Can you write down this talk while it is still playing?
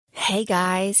Hey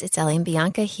guys, it's Ellie and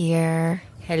Bianca here.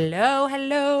 Hello.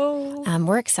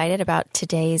 We're excited about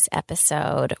today's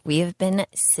episode. We have been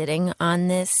sitting on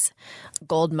this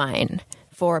gold mine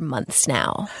for months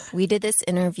now. We did this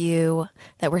interview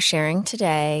that we're sharing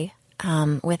today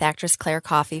with actress Claire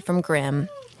Coffey from Grimm.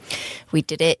 We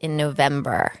did it in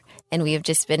November, and we have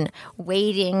just been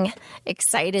waiting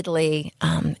excitedly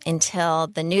until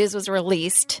the news was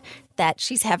released that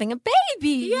she's having a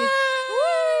baby. Yay!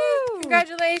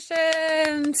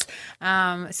 Congratulations.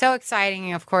 So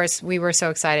exciting. Of course, we were so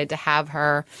excited to have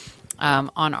her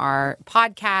on our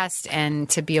podcast, and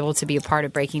to be able to be a part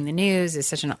of breaking the news is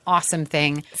such an awesome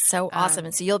thing. So awesome.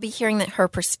 And so you'll be hearing her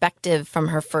perspective from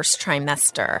her first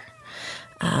trimester.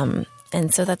 And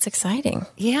so that's exciting.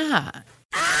 Yeah.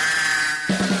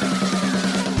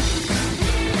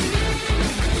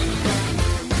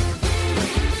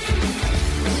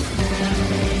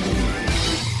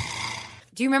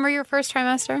 Do you remember your first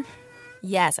trimester?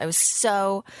 Yes, I was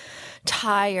so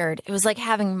tired. It was like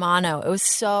having mono. It was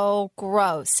so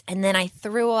gross. And then I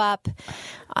threw up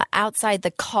outside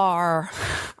the car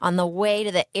on the way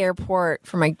to the airport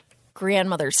for my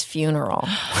grandmother's funeral.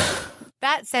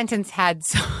 That sentence had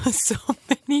so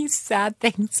many sad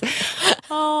things.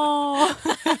 Oh.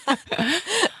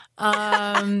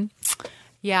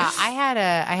 Yeah, I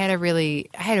had a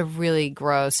really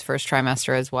gross first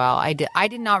trimester as well. I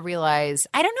did not realize.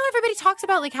 I don't know. Everybody talks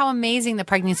about like how amazing the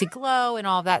pregnancy glow and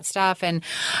all of that stuff. And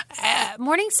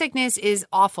morning sickness is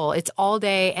awful. It's all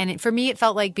day, and for me, it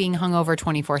felt like being hungover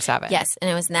 24/7. Yes,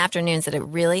 and it was in the afternoons that it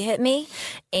really hit me,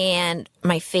 and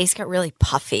my face got really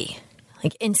puffy.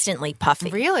 Like instantly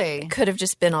puffy. Really? It could have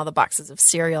just been all the boxes of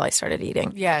cereal I started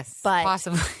eating. Yes, but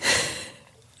possibly.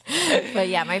 But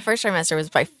yeah, my first trimester was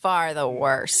by far the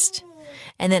worst.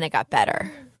 And then it got better.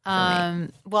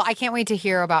 Well, I can't wait to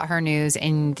hear about her news.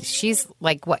 And she's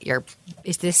like,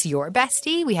 is this your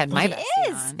bestie? We had my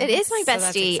bestie on. It is my bestie. So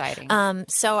that's exciting.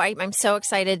 So I'm so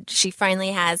excited. She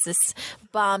finally has this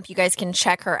bump. You guys can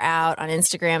check her out on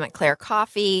Instagram at Claire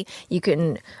Coffey. You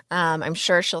can, I'm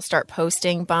sure she'll start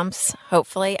posting bumps,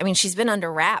 hopefully. I mean, she's been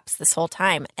under wraps this whole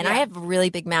time. And I have a really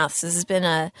big mouth. So this has been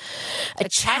a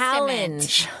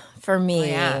challenge for me. Oh,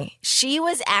 yeah. She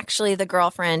was actually the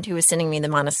girlfriend who was sending me the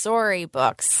Montessori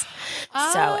books.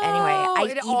 So anyway,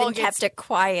 I even kept it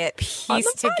quiet.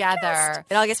 Pieced together.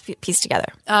 It all gets pieced together.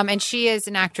 And she is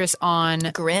an actress on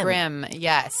Grimm.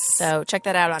 Yes. So check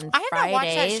that out on Fridays. I have not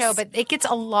watched that show, but it gets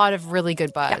a lot of really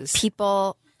good buzz. Yeah,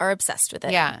 people are obsessed with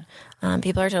it. Yeah.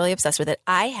 People are totally obsessed with it.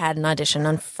 I had an audition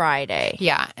on Friday.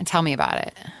 Yeah. And tell me about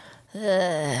it.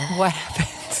 What happened?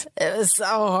 It was so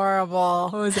horrible.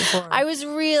 What was it for? I was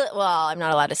really, I'm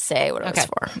not allowed to say what it was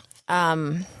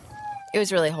for. It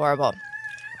was really horrible.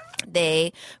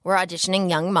 They were auditioning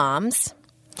young moms,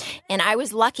 and I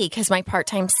was lucky because my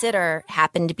part-time sitter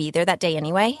happened to be there that day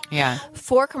anyway. Yeah.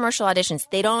 For commercial auditions,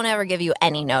 they don't ever give you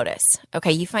any notice.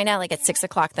 Okay, you find out like at 6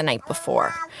 o'clock the night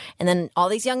before, and then all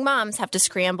these young moms have to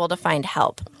scramble to find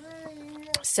help.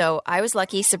 So I was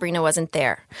lucky Sabrina wasn't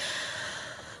there.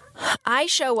 I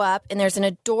show up, and there's an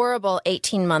adorable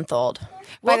 18-month-old.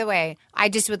 By the way, I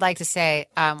just would like to say,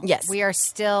 yes, we are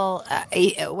still,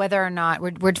 whether or not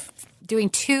we're doing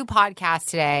 2 podcasts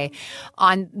today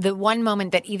on the one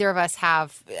moment that either of us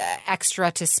have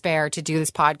extra to spare to do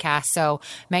this podcast. So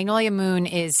Magnolia Moon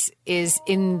is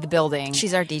in the building.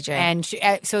 She's our DJ. And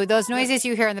so those noises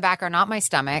you hear in the back are not my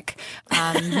stomach.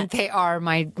 They are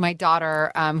my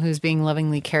daughter, who's being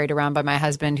lovingly carried around by my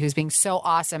husband, who's being so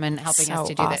awesome and helping us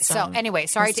to do this. So anyway,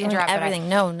 sorry to interrupt. Everything.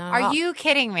 No, not at all. Are you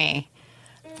kidding me?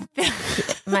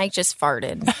 Mike just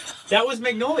farted. That was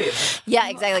Magnolia. Yeah,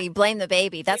 exactly. You blame the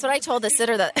baby. That's what I told the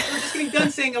sitter that. We're just getting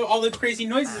done saying all the crazy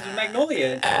noises with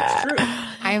Magnolia. It's true.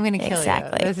 I am going to kill you.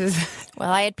 This is well,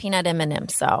 I had peanut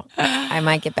M&Ms, so I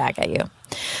might get back at you.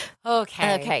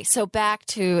 Okay. So back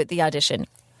to the audition.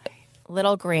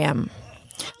 Little Graham,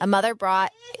 a mother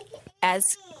brought, as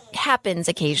happens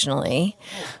occasionally,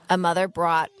 a mother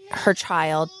brought her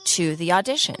child to the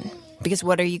audition. Because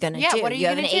what are you going to do? What are you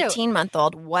have an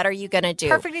 18-month-old. What are you going to do?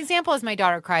 Perfect example is my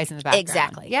daughter cries in the background.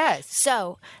 Exactly. Yes.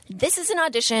 So this is an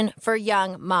audition for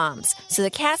young moms. So the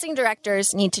casting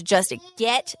directors need to just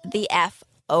get the F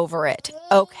over it.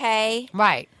 Okay?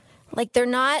 Right. Like, they're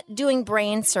not doing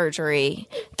brain surgery.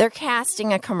 They're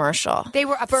casting a commercial. They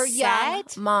were for young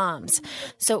moms.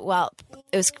 So,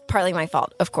 it was partly my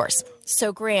fault, of course. So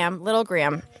little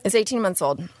Graham, is 18 months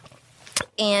old.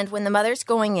 And when the mother's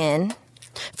going in,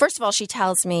 first of all, she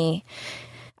tells me,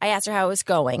 I asked her how it was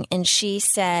going, and she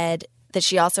said that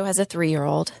she also has a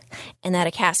 3-year-old and that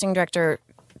a casting director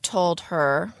told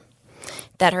her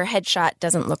that her headshot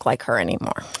doesn't look like her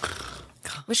anymore.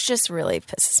 which just really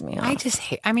pisses me off. I just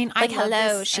hate. I mean, like, I love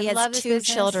hello, this. she I love has this 2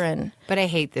 business, children but I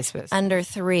hate this business. under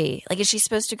 3. Like, is she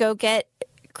supposed to go get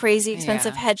crazy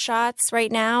expensive headshots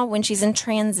right now when she's in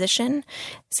transition?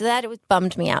 So that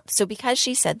bummed me out. So because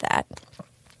she said that,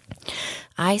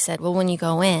 I said, well, when you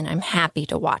go in, I'm happy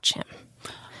to watch him.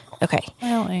 Okay.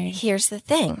 Really? Here's the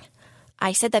thing.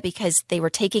 I said that because they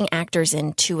were taking actors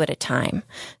in 2 at a time.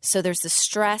 So there's the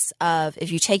stress of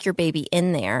if you take your baby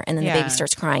in there and then the baby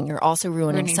starts crying, you're also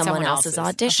ruining someone else's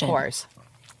audition. Of course.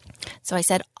 So I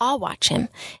said, I'll watch him.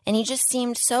 And he just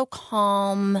seemed so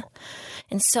calm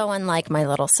and so unlike my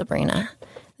little Sabrina.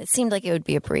 It seemed like it would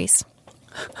be a breeze.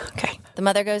 Okay. The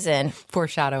mother goes in.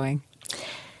 Foreshadowing.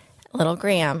 Little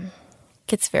Graham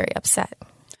gets very upset.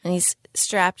 And he's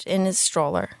strapped in his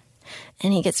stroller.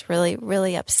 And he gets really,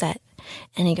 really upset.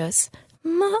 And he goes,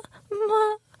 ma, ma,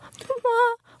 ma,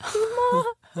 ma, ma,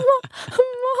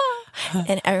 ma.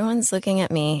 And everyone's looking at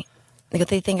me.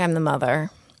 They think I'm the mother.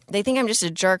 They think I'm just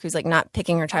a jerk who's like not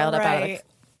picking her child up out of the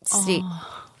seat.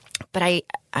 But I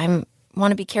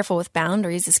want to be careful with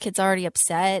boundaries. This kid's already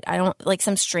upset. I don't like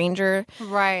some stranger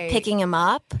picking him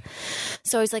up.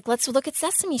 So I was like, let's look at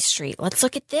Sesame Street. Let's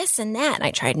look at this and that. And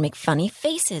I tried to make funny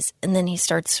faces. And then he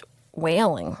starts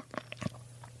wailing.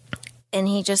 And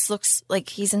he just looks like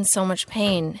he's in so much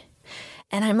pain.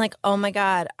 And I'm like, oh my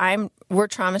God, we're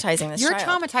traumatizing this You're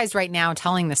child. traumatized right now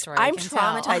telling the story. I'm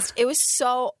traumatized. It was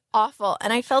so awful.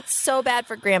 And I felt so bad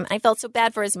for Grimm. I felt so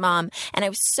bad for his mom. And I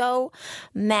was so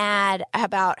mad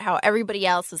about how everybody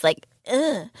else was like,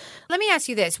 ugh. Let me ask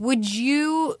you this.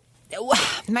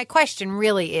 My question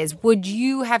really is, would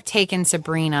you have taken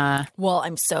Sabrina? Well,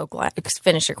 I'm so glad.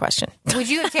 Finish your question. Would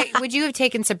you have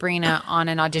taken Sabrina on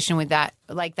an audition with that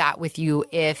with you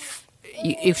if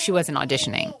she wasn't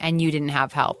auditioning and you didn't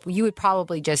have help? You would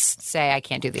probably just say, I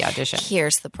can't do the audition.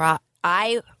 Here's the problem.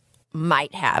 I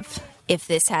might have if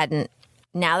this hadn't.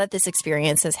 Now that this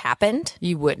experience has happened.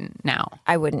 You wouldn't now.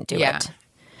 I wouldn't do it.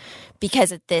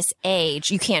 Because at this age,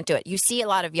 you can't do it. You see a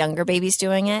lot of younger babies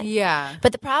doing it. Yeah.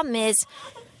 But the problem is,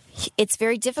 it's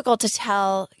very difficult to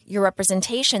tell your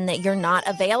representation that you're not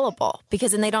available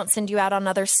because then they don't send you out on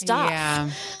other stuff.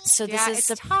 Yeah. So this is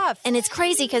tough. And it's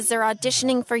crazy because they're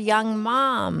auditioning for young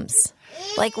moms.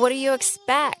 Like, what do you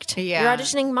expect? Yeah. You're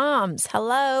auditioning moms.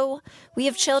 Hello? We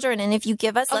have children, and if you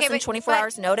give us less than 24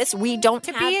 hours notice, we don't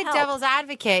have To be a help. devil's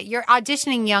advocate, you're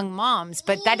auditioning young moms,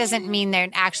 but that doesn't mean there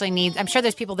actually needs... I'm sure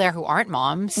there's people there who aren't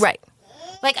moms. Right.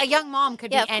 Like, a young mom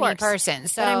could be any person.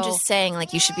 So But I'm just saying,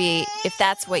 like, you should be... If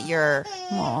that's what you're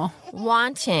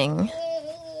wanting...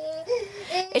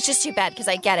 It's just too bad because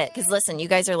I get it. Because listen, you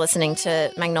guys are listening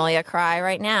to Magnolia cry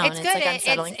right now, and it's like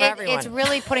unsettling for everyone. It's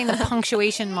really putting the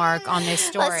punctuation mark on this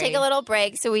story. Let's take a little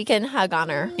break so we can hug on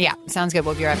her. Yeah, sounds good.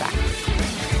 We'll be right back.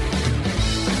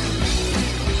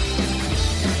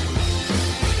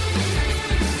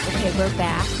 Okay, we're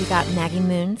back. We got Maggie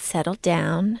Moon settled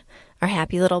down, our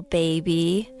happy little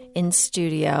baby in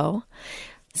studio.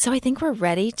 So I think we're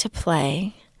ready to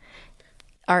play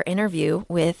our interview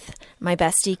with my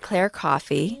bestie, Claire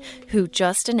Coffey, who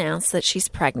just announced that she's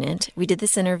pregnant. We did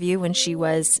this interview when she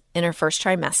was in her first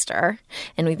trimester,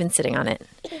 and we've been sitting on it.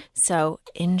 So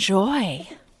enjoy.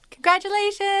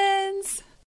 Congratulations.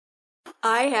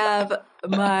 I have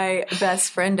my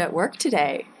best friend at work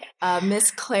today,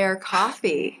 Miss Claire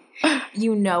Coffey.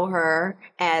 You know her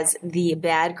as the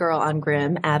bad girl on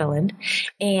Grimm, Adeline.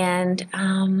 And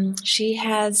she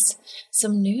has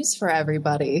some news for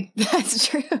everybody. That's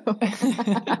true.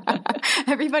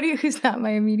 Everybody who's not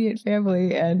my immediate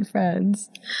family and friends.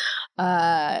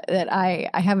 That I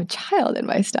have a child in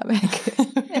my stomach.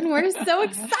 And we're so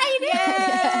excited.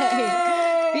 Yay!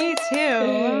 Me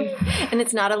too. And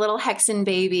it's not a little Hexen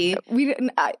baby. We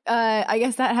didn't. I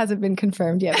guess that hasn't been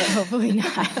confirmed yet, but hopefully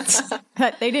not.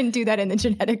 But they didn't do that in the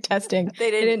genetic testing. They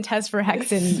didn't test for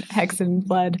Hexen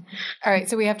blood. All right,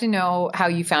 so we have to know how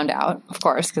you found out, of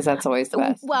course, because that's always the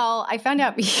best. Well, I found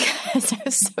out because I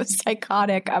was so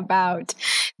psychotic about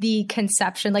the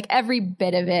conception. Like every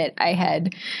bit of it, I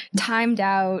had timed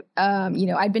out.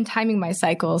 I'd been timing my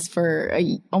cycles for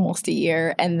almost a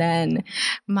year, and then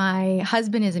my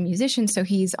husband is a musician, so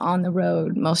he's on the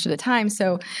road most of the time.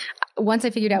 So once I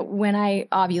figured out when I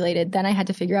ovulated, then I had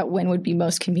to figure out when would be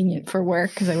most convenient for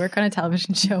work because I work on a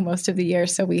television show most of the year.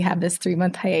 So we have this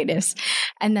 3-month hiatus.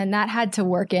 And then that had to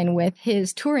work in with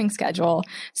his touring schedule.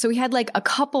 So we had like a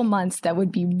couple months that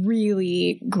would be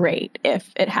really great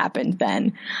if it happened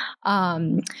then.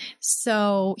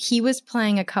 So he was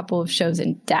playing a couple of shows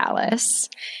in Dallas.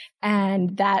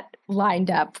 And that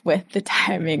lined up with the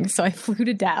timing. So I flew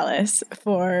to Dallas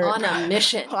on a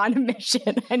mission. On a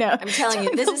mission. I know. I'm telling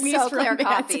you, this is so Claire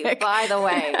Coffee, by the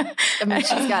way. I mean,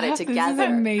 she's got it together. This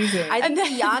is amazing. I think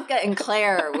Bianca and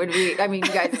Claire would be, I mean,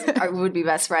 you guys would be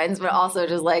best friends, but also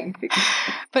just like.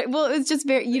 But, well, it was just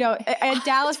very, you know, at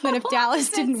Dallas, then if Dallas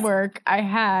didn't work, I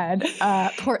had,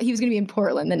 he was going to be in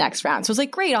Portland the next round. So I was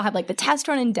like, great, I'll have like the test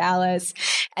run in Dallas.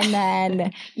 And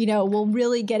then, you know, we'll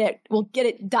get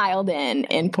it dialed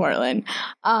in Portland.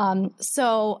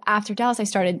 So after Dallas, I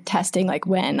started testing like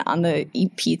on the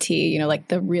EPT, you know, like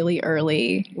the really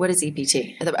early. What is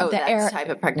EPT? That's type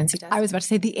of pregnancy test? I was about to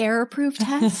say the error-proof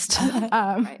test,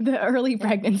 the early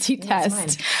pregnancy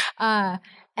test.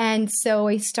 And so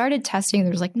I started testing.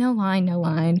 There was like no line.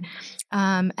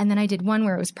 And then I did one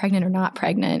where it was pregnant or not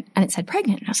pregnant, and it said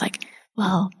pregnant. And I was like,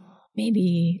 well,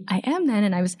 maybe I am then.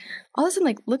 And I was all of a sudden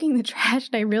like looking in the trash,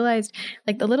 and I realized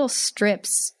like the little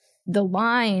strips, the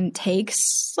line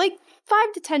takes like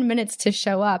 5 to 10 minutes to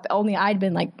show up. Only I'd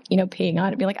been like, you know, peeing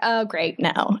on it, be like, oh, great,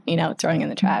 no, you know, throwing in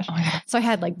the trash. So I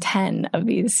had like 10 of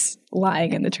these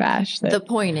lying in the trash. The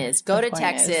point is, go to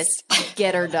Texas,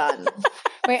 get her done.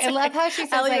 Wait, I love how she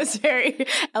says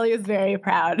Ellie was very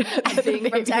proud of being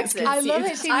from Texas. I love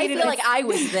that I feel like I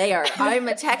was there. I'm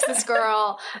a Texas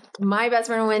girl. My best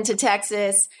friend went to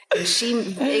Texas, and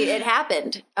it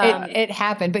happened. It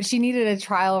happened, but she needed a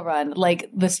trial run. Like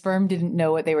the sperm didn't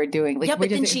know what they were doing. Like, yeah, but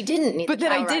then she didn't need. But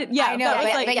then I did. Yeah, I know.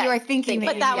 But you were thinking.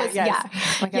 But that was yeah.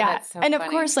 Oh my God, that's so and of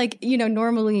funny. course, like, you know,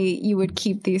 normally you would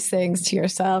keep these things to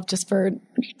yourself just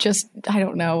I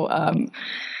don't know.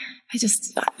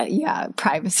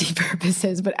 Privacy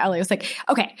purposes. But Ellie was like,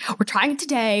 okay, we're trying it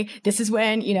today. This is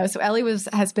when, you know, so Ellie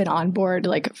has been on board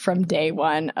like from day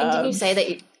one. And didn't you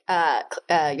say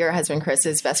that your husband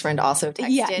Chris's best friend also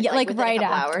texted? Yeah, like right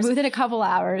after, within a couple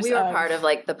hours. We were part of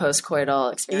like the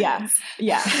post-coital experience.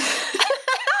 Yeah.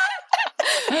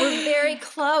 We're very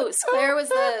close. Claire was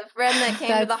the friend that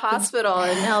came to the hospital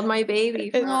and held my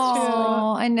baby.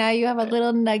 Oh, and now you have a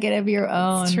little nugget of your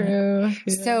own. It's true.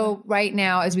 Yeah. So right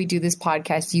now, as we do this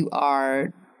podcast, you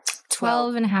are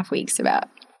 12 and a half weeks about.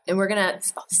 And we're going to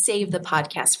save the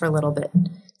podcast for a little bit.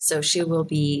 So she will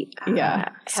be,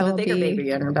 have a bigger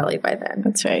baby in her belly by then.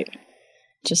 That's right.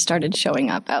 Just started showing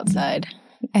up outside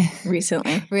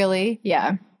recently. Really?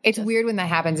 Yeah. It's weird when that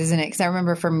happens, isn't it? Because I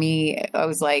remember for me, I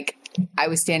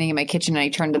was standing in my kitchen and I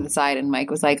turned to the side and Mike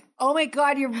was like, oh my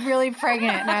God, you're really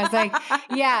pregnant. And I was like,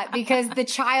 yeah, because the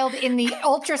child in the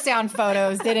ultrasound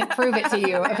photos didn't prove it to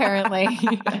you, apparently.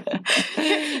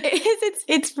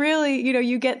 It's really, you know,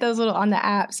 you get those little on the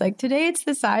apps, like today it's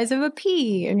the size of a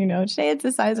pea and, you know, today it's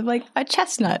the size of like a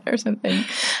chestnut or something.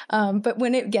 But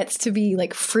when it gets to be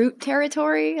like fruit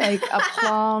territory, like a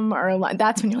plum or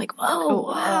that's when you're like, whoa,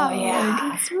 wow,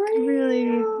 yeah. It's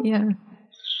really, yeah.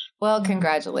 Well,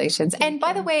 congratulations. And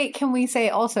by the way, can we say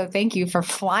also thank you for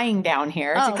flying down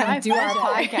here to come do our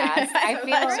podcast?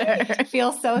 I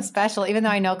feel so special, even though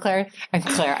I know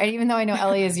even though I know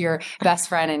Ellie is your best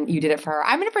friend and you did it for her.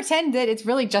 I'm going to pretend that it's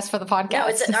really just for the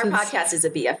podcast. No, our podcast is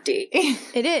a BFD.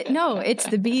 It is. No, it's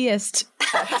the Best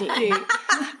FD.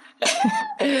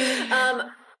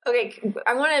 Okay,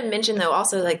 I want to mention though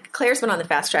also like Claire's been on the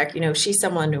fast track. You know, she's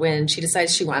someone when she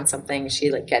decides she wants something, she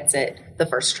like gets it the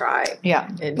first try. Yeah.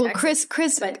 Well, Chris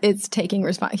is taking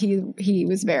response. He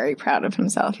was very proud of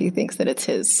himself. He thinks that it's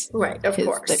his of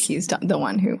course that he's done the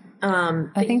one who.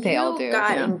 I think they all do.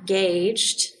 Got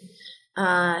engaged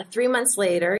 3 months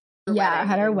later.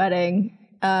 Had our wedding.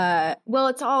 Well,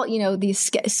 it's all, you know, these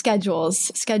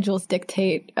schedules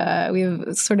dictate. We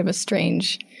have sort of a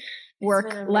strange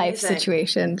work-life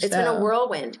situation. It's been a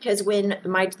whirlwind because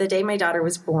the day my daughter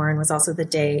was born was also the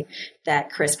day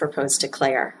that Chris proposed to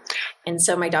Claire. And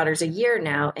so my daughter's a year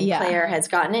now, and Claire has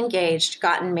gotten engaged,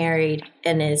 gotten married,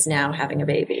 and is now having a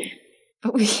baby.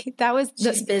 But she's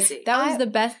busy. That was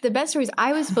the best stories.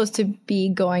 I was supposed to be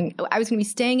going to be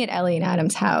staying at Ellie and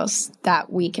Adam's house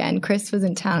that weekend. Chris was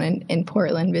in town in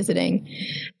Portland visiting.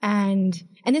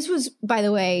 And this was, by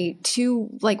the way,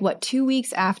 2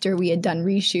 weeks after we had done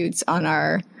reshoots on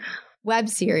our web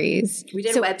series. We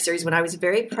did a web series when I was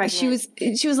very pregnant. She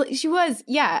was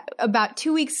about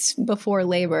 2 weeks before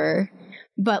labor,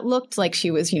 but looked like she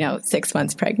was, 6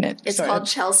 months pregnant. It's called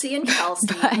Chelsea and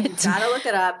Kelsey. You gotta look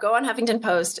it up. Go on Huffington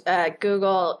Post.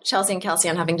 Google Chelsea and Kelsey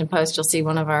on Huffington Post. You'll see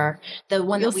one of the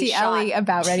one You'll that we see shot Ellie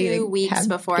about ready 2 weeks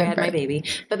before I had my baby.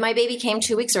 But my baby came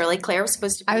 2 weeks early. Claire was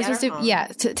supposed to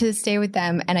be to stay with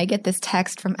them, and I get this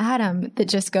text from Adam that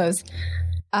just goes,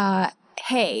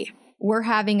 hey, we're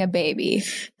having a baby.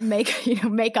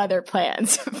 Make other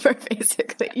plans for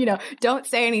basically, don't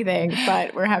say anything,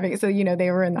 but we're having, so,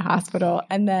 they were in the hospital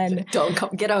and then Don't come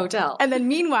get a hotel. And then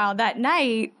meanwhile, that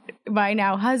night, my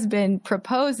now husband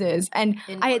proposes. And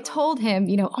I had told him,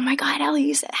 oh my God,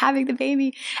 Ellie's having the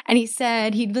baby. And he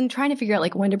said he'd been trying to figure out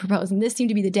like when to propose. And this seemed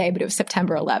to be the day, but it was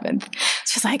September 11th.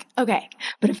 So it's like, okay,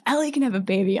 but if Ellie can have a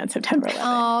baby on September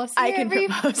 11th, I can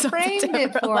propose on framed September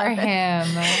it for 11th.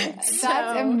 him. That's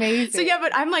amazing. So yeah,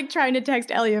 but I'm like trying to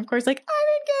text Ellie, of course, like,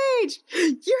 I'm engaged.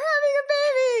 You're having a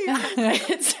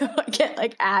baby. And so I get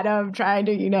like Adam trying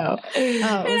to, it was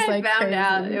And like I found crazy.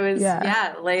 out it was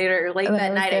late And then that I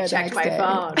was night. there I the checked next my day.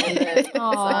 phone. And then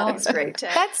saw these great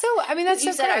texts. That's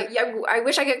You so said, great. I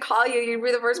wish I could call you. You'd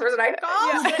be the first person I'd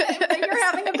call. But you're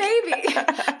having a baby.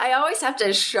 I always have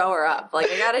to show her up. Like,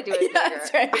 I got to do it bigger.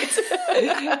 That's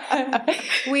right.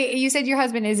 Wait, you said your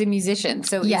husband is a musician.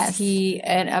 So Yes. is he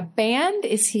in a band?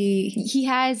 Is he? He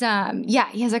has,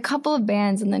 he has a couple of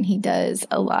bands, and then he does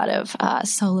a lot of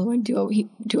solo and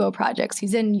duo projects.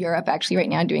 He's in Europe actually right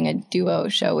now doing a duo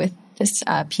show with this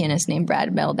pianist named Brad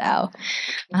Meldau.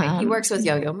 He works with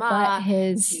Yo-Yo Ma. But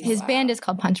his band is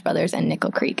called Punch Brothers, and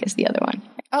Nickel Creek is the other one.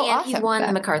 Oh, And he awesome. won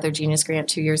the MacArthur Genius Grant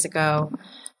 2 years ago.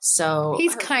 So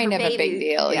He's kind of a big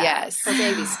deal, yes. Her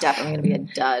baby's definitely going to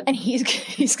be a dud. And he's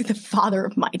the father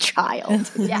of my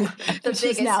child. Yeah, the Which is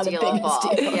biggest now the deal of biggest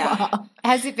all. deal of Yeah. all.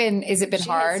 Has it been She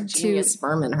hard has to genius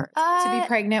sperm in her. be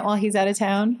pregnant while he's out of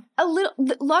town? A little.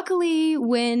 Luckily,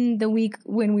 when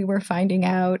we were finding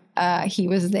out, he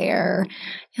was there.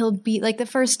 He'll be like the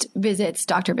first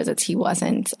doctor visits. He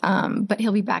wasn't, but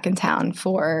he'll be back in town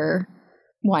for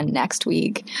one next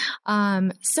week.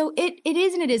 So it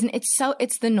is and it isn't.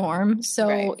 It's the norm. So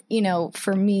Right.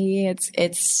 For me,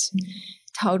 it's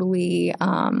totally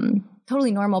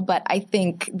normal. But I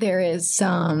think there is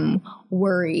some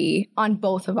worry on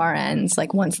both of our ends.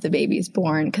 Like once the baby's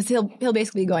born, because he'll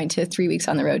basically be going to 3 weeks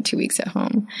on the road, 2 weeks at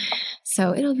home.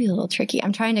 So it'll be a little tricky.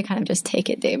 I'm trying to kind of just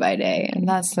take it day by day. And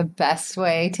that's the best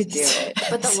way to do it.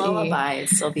 But the See.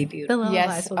 lullabies will be The beautiful. lullabies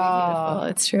Yes. will be beautiful.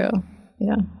 It's true.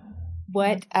 Yeah.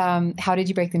 What? How did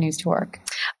you break the news to work?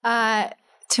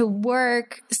 To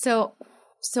work. So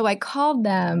I called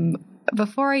them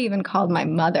before I even called my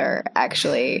mother,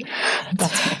 actually.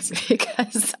 That's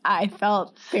because I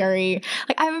felt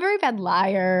I'm a very bad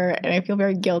liar, and I feel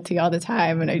very guilty all the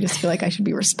time, and I just feel like I should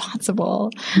be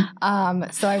responsible.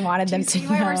 So I wanted them to know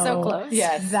why we're so close?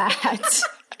 Yes,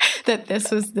 that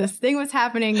this thing was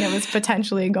happening that was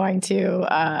potentially going to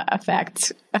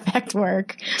affect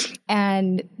work.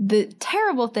 And the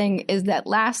terrible thing is that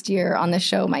last year on the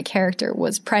show, my character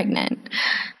was pregnant.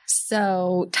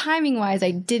 So timing wise,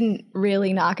 I didn't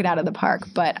really knock it out of the park,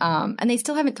 but, and they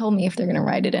still haven't told me if they're going to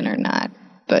write it in or not,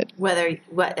 but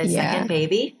Second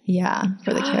baby? yeah,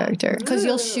 for the character. Because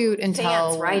you'll shoot until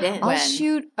Fans right in.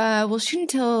 We'll shoot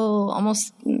until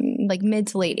almost like mid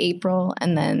to late April,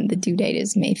 and then the due date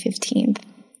is May 15th.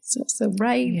 So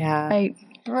right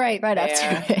right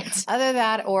after it. Other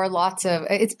that or lots of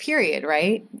it's period,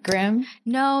 right? Grimm.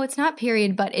 No, it's not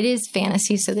period, but it is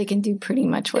fantasy, so they can do pretty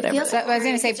much whatever. feels I was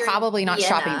going to say probably not Vienna.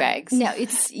 shopping bags. No,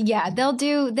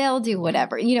 they'll do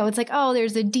whatever. It's like, oh,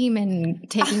 there's a demon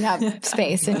taking up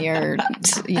space and you're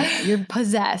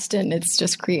possessed, and it's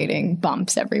just creating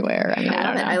bumps everywhere. I mean, I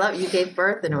don't know. I love it. You gave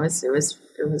birth, and it was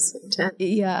intense.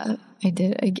 Yeah, I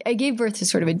did. I gave birth to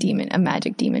sort of a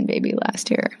magic demon baby last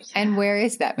year. And where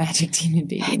is that magic demon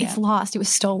baby now? It's lost. It was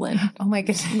stolen. Oh my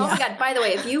goodness. Oh my God! By the way,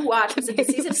 if you watch, was it the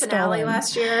season finale Stolen.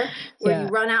 last year where Yeah. you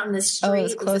run out in the street? it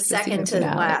was close the to second season to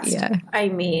finale, last. yeah. I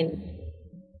mean,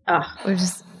 We're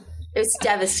just it was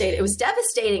devastating. It was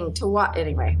devastating to watch.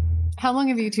 Anyway, How long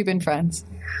have you two been friends?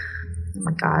 oh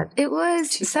my God, It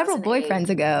was several 2008. boyfriends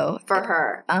ago. for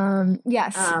her.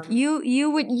 Yes,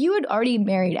 you had already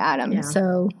married Adam, Yeah.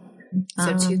 so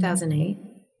So 2008.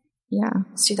 yeah.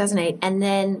 It's 2008. And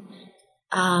then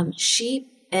she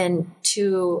and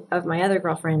two of my other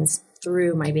girlfriends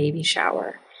threw my baby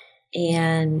shower.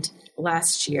 And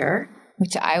last year,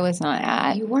 Which I was not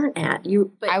at. you weren't at.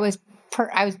 But I was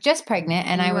just pregnant,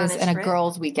 and You I were was on a in a trip?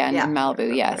 girls' weekend Yeah. in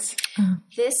Malibu. Yes,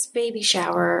 this baby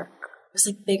shower was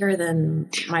like bigger than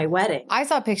my wedding. I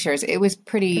saw pictures. It was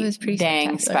pretty dang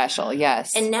spectacular. special.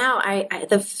 Yes, And now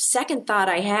the second thought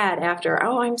I had after,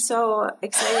 I'm so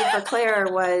excited for Claire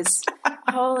was,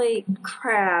 holy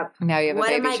crap. now you have a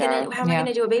baby shower. How am I going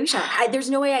to do a baby shower? There's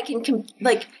no way I can,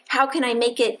 how can I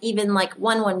make it even like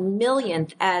 1/1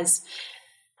 millionth as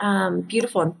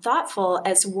beautiful and thoughtful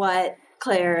as what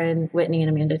Claire and Whitney and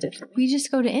Amanda did for me. We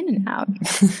just go to In-N-Out.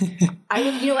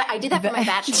 You know what? I did that for my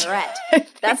bachelorette.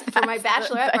 That's for my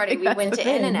bachelorette party. We went to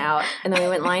In-N-Out and then we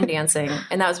went line dancing,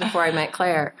 and that was before I met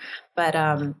Claire. But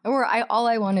all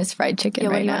I want is fried chicken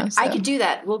right now. I could do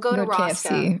that. We'll go to Roscoe.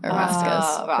 KFC or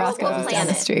Roscoe's. Roscoe's down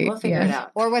the street. We'll figure it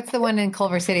out. Or what's the one in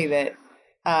Culver City that?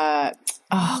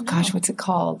 What's it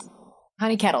called?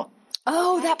 Honey Kettle.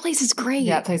 Oh, that place is great.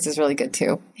 Yeah, that place is really good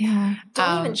too. Yeah.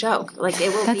 Don't even joke. Like it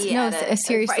will be at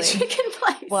seriously. a fried chicken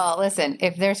place. Well, listen,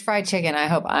 if there's fried chicken, I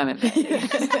hope I'm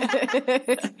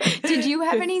invited. Did you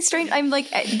have any strange? I'm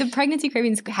like the pregnancy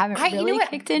cravings haven't really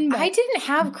kicked in. But I didn't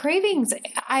have cravings.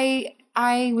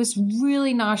 I was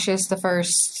really nauseous the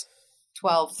first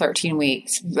 12, 13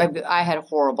 weeks. I had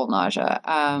horrible nausea.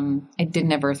 I did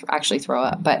never actually throw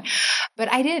up, but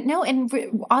I didn't know. And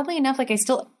oddly enough, like I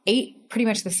still ate pretty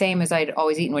much the same as I'd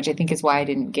always eaten, which I think is why I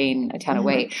didn't gain a ton of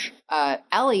weight.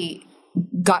 Ellie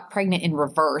got pregnant in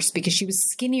reverse because she was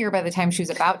skinnier by the time she was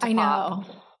about to pop.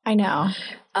 I know.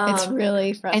 It's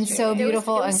really frustrating. And so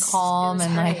beautiful and calm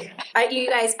and funny. You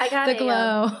guys, I got the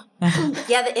glow.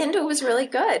 Yeah, the endo was really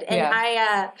good.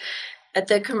 And at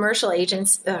the commercial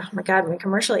agents, oh my God, my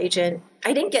commercial agent,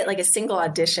 I didn't get like a single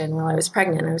audition while I was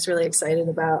pregnant. I was really excited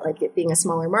about like it being a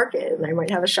smaller market and I might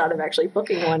have a shot of actually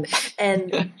booking one.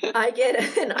 And I get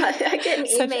an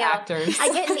Such email. Actors.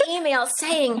 I get an email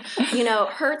saying,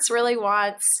 Hertz really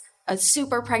wants a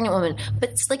super pregnant woman,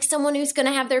 but it's like someone who's going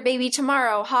to have their baby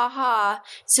tomorrow. Ha ha.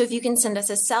 So if you can send us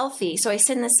a selfie. So I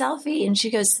send the selfie and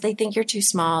she goes, they think you're too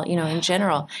small, in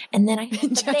general. And then I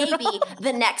had the baby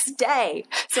the next day.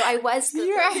 So I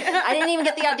I didn't even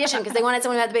get the audition because they wanted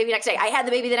someone who had the baby next day. I had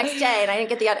the baby the next day and I didn't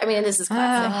get the audition. I mean, this is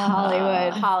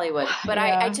classic. Hollywood. But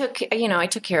I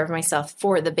took care of myself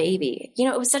for the baby.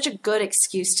 It was such a good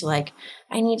excuse to like,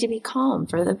 I need to be calm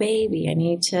for the baby. I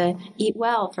need to eat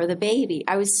well for the baby.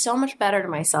 I was so much better to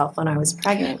myself when I was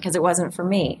pregnant because it wasn't for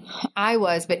me. I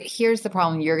was, but here's the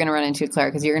problem you're going to run into, Claire,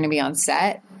 because you're going to be on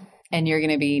set and you're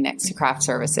going to be next to craft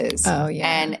services. Oh, yeah.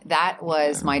 And that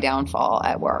was my downfall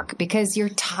at work because you're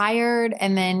tired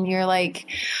and then you're like,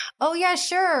 oh, yeah,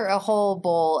 sure. A whole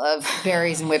bowl of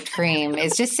berries and whipped cream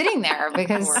is just sitting there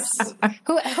because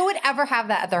who would ever have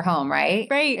that at their home, right?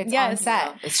 Right. It's on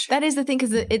set. That is the thing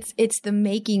because it's the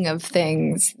making of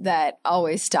things that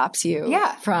always stops you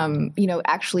from,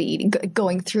 actually eating,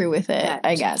 going through with it,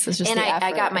 I guess. It's just and the effort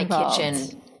I got my involved.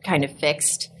 kitchen kind of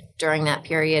fixed during that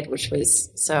period, which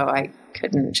was so I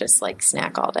couldn't just like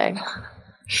snack all day.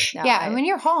 No, when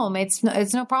you're home, it's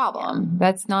no problem.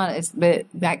 That's not. But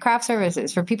that craft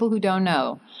services for people who don't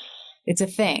know, it's a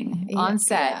thing on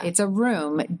set. It's a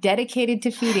room dedicated to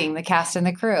feeding the cast and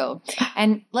the crew.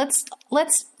 And let's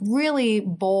really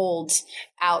bold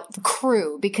out the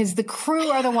crew because the crew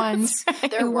are the ones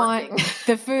who want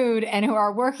the food and who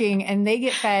are working and they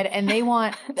get fed and they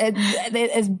want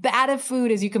as bad of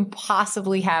food as you can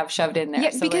possibly have shoved in there. Yeah,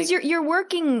 so because you're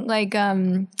working like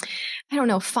I don't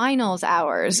know, finals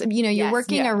hours. You're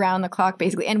working around the clock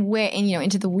basically and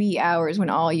into the wee hours when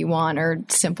all you want are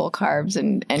simple carbs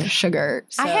and sugar.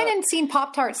 So. I hadn't seen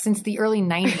Pop-Tarts since the early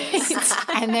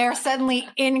 90s and they're suddenly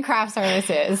in craft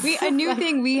services. A new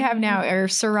thing we have now are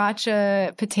sriracha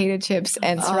potato chips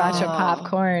and sriracha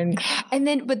popcorn. And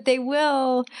then, but they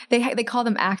call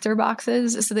them actor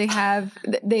boxes. So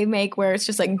they make where it's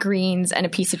just like greens and a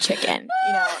piece of chicken.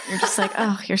 You're just like,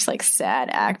 you're just like sad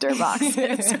actor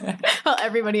boxes. While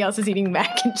everybody else is eating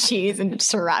mac and cheese and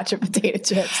sriracha potato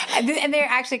chips. And they're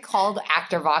actually called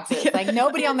actor boxes. Like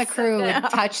nobody on the crew would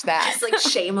touch that. It's like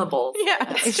shameable.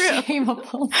 Yeah, it's true.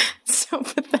 Shameable. So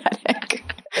pathetic.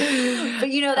 But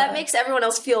that makes everyone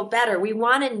else feel better. We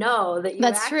want to know that you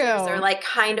actors are like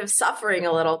kind of suffering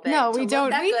a little bit. No, we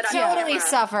don't. We totally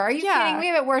suffer. Are you kidding? We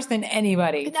have it worse than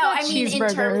anybody. No, I mean in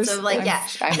terms of like I'm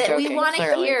that joking, we want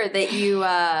to hear that you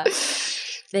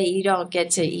that you don't get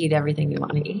to eat everything you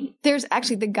want to eat. There's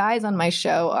actually the guys on my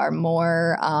show are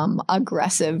more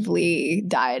aggressively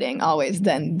dieting always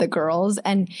than the girls,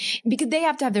 and because they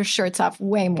have to have their shirts off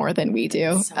way more than we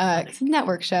do. It's a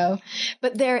network show,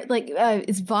 but they're like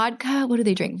it's vodka. What do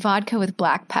they drink? Vodka with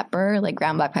black pepper, like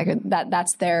ground black pepper.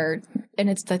 That's their. And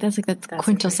it's like that's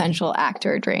quintessential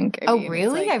actor drink.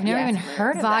 Really? I've never even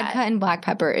heard of vodka that. and black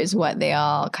pepper is what they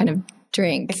all kind of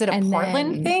drink. Is it a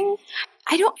Portland thing?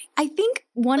 I think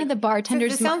one of the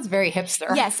bartenders. This sounds very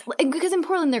hipster. Yes, because in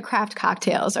Portland, their craft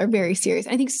cocktails are very serious.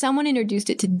 I think someone introduced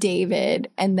it to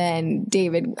David, and then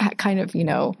David kind of,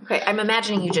 Okay, I'm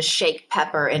imagining you just shake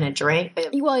pepper in a drink.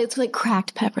 Well, it's like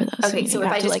cracked pepper, though. Okay, so if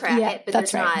I just crack it, but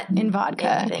that's there's right, not in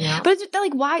vodka. But it's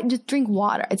like, why just drink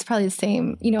water? It's probably the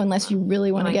same, unless you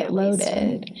really want to get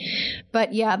loaded.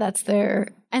 But yeah, that's their.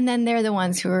 And then they're the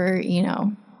ones who are,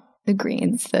 the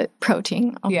greens, the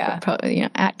protein,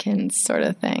 Atkins sort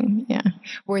of thing. Yeah.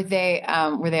 Were they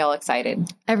all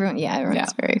excited? Everyone's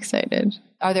very excited.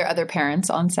 Are there other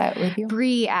parents on set with you?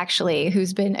 Bree, actually,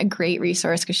 who's been a great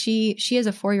resource because she has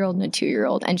a 4-year-old and a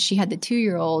 2-year-old, and she had the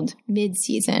 2-year-old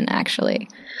mid-season actually.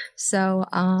 So,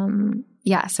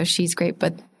 so she's great,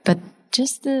 but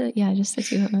just the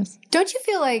 2 of us. Don't you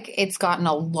feel like it's gotten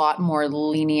a lot more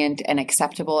lenient and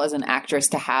acceptable as an actress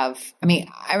to have? I mean,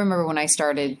 I remember when I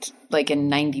started like in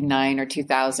 99 or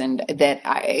 2000 that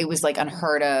it was like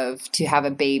unheard of to have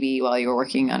a baby while you were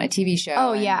working on a TV show.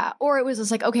 Oh, yeah. Or it was just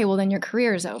like, okay, well, then your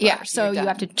career is over. Yeah, so you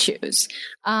have to choose.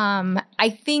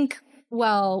 I think,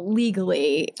 well,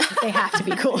 legally, they have to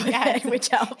be cool with it, which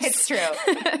helps. It's true.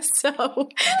 So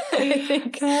I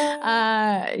think,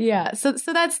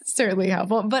 so that's certainly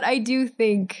helpful. But I do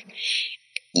think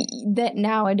that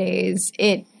nowadays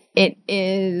it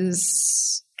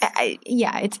is,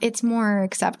 it's more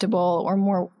acceptable or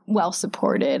more well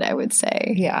supported, I would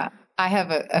say. Yeah. I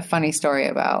have a funny story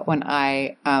about when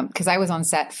because I was on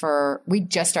set we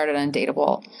just started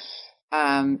Undateable,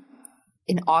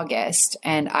 in August,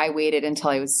 and I waited until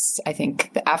I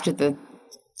think after the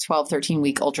 12, 13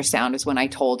 week ultrasound is when I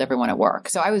told everyone at work.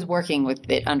 So I was working with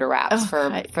it under wraps for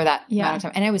that amount of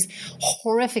time. And I was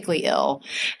horrifically ill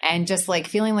and just like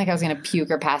feeling like I was going to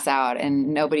puke or pass out,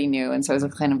 and nobody knew. And so it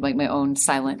was kind of like my own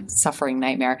silent suffering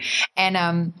nightmare.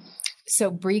 And, so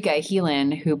Briga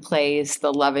Heelan, who plays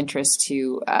the love interest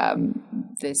to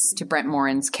Brent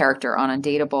Morin's character on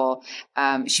Undateable,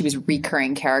 she was a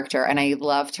recurring character, and I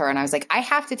loved her. And I was like, I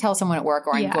have to tell someone at work,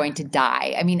 or I'm going to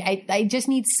die. I mean, I just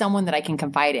need someone that I can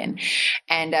confide in.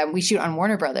 And we shoot on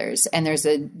Warner Brothers, and there's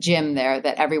a gym there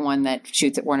that everyone that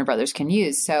shoots at Warner Brothers can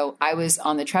use. So I was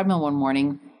on the treadmill one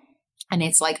morning. And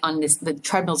it's like the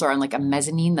treadmills are on like a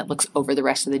mezzanine that looks over the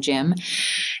rest of the gym.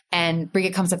 And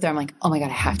Brigitte comes up there. I'm like, oh my God,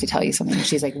 I have to tell you something. And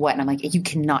she's like, what? And I'm like, you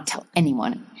cannot tell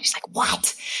anyone. She's like,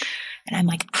 what? And I'm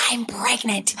like, I'm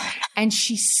pregnant. And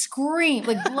she screamed,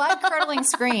 like blood curdling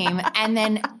scream, and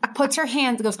then puts her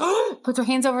hands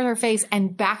over her face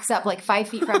and backs up like 5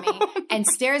 feet from me and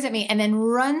stares at me and then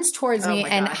runs towards me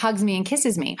and hugs me and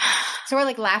kisses me. So we're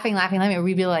like laughing.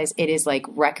 We realize it is like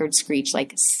record screech,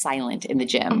 like silent in the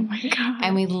gym. Oh my God.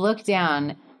 And we look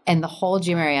down, and the whole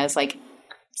gym area is like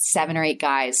 7 or 8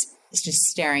 guys just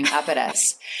staring up at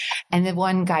us. And the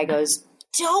one guy goes,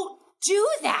 don't do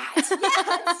that.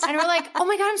 And we're like, oh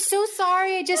my God, I'm so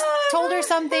sorry. I just told her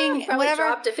something. Probably whatever.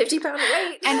 Dropped a 50-pound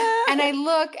weight. And I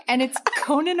look, and it's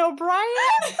Conan O'Brien.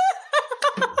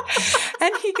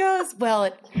 And he goes, well,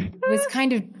 it was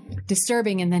kind of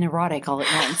disturbing and then erotic all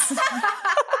at once.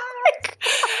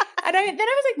 And then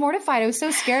I was like mortified. I was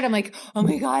so scared. I'm like, oh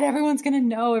my God, everyone's going to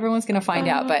know. Everyone's going to find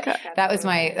out. But that was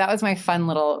my fun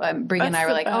little, Brie and I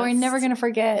were like, oh, we're never going to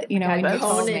forget, when you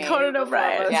told me. Conan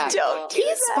O'Brien. Yeah.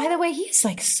 By the way, he's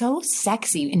like so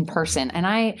sexy in person. And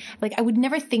I would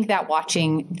never think that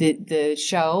watching the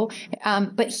show.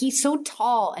 But he's so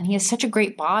tall and he has such a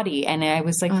great body. And I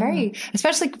was like very,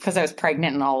 especially because I was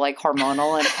pregnant and all like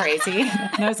hormonal and crazy.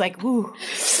 And I was like, ooh,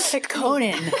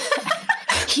 Conan.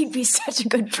 He'd be such a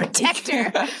good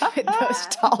protector with those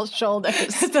tall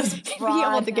shoulders. He'd be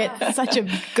able to get such a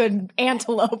good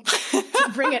antelope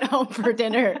to bring it home for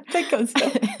dinner. That goes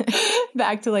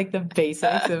back to like the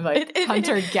basics of like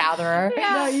hunter-gatherer.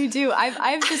 Yeah. No, you do.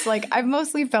 I've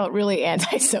mostly felt really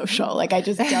antisocial. Like I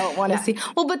just don't want to see.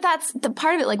 Well, but that's the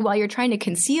part of it. Like while you're trying to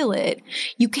conceal it,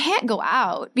 you can't go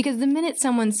out because the minute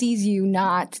someone sees you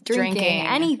not drinking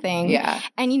anything,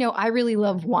 and I really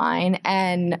love wine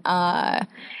and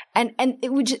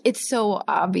it's so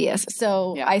obvious.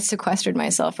 So I sequestered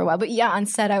myself for a while. But on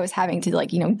set I was having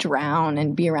to drown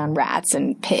and be around rats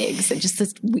and pigs and just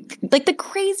this like the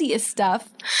craziest stuff.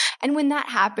 And when that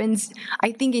happens,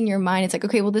 I think in your mind it's like,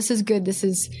 okay, well this is good. This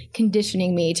is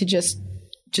conditioning me to just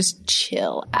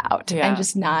chill out and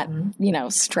just not,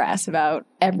 stress about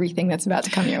everything that's about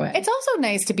to come your way. It's also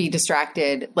nice to be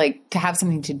distracted, like to have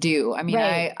something to do. I mean,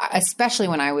 I especially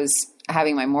when I was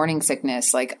having my morning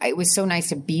sickness, like it was so nice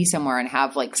to be somewhere and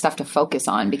have like stuff to focus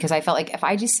on, because I felt like if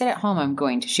I just sit at home, I'm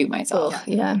going to shoot myself.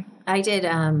 Yeah. I did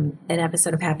an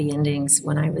episode of Happy Endings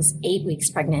when I was 8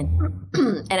 weeks pregnant,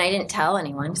 and I didn't tell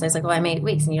anyone because I was like, well, I'm 8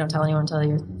 weeks, and you don't tell anyone until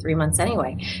you're 3 months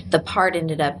anyway. The part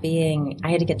ended up being I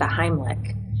had to get the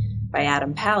Heimlich by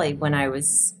Adam Pally when I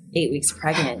was 8 weeks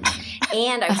pregnant,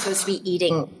 and I was supposed to be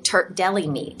eating deli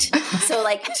meat. So,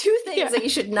 like, two things that you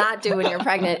should not do when you're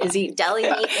pregnant is eat deli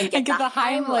meat and get the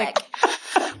Heimlich.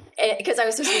 Because I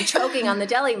was supposed to be choking on the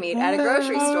deli meat at a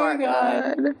grocery store.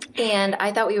 God. And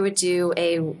I thought we would do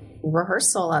a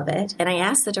rehearsal of it. And I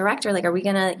asked the director, like, are we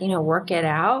going to, work it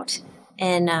out?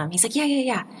 And he's like,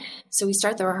 yeah. So we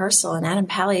start the rehearsal, and Adam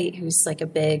Pally, who's like a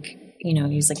big,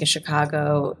 he's like a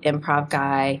Chicago improv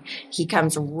guy. He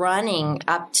comes running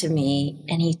up to me,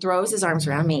 and he throws his arms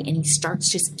around me, and he starts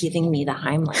just giving me the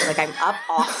Heimlich. Like, I'm up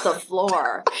off the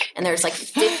floor, and there's like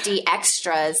 50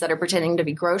 extras that are pretending to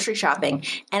be grocery shopping.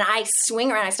 And I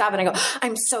swing around, I stop, and I go,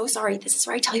 I'm so sorry. This is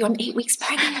where I tell you I'm 8 weeks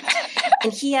pregnant.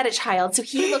 And he had a child, so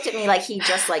he looked at me like he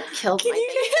just like killed my baby.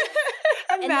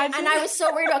 And I was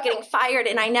so worried about getting fired,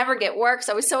 and I never get work,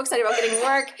 so I was so excited about getting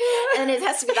work. And it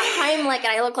has to be the Heimlich, and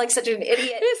I look like such an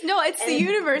idiot. It's the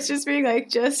universe just being like,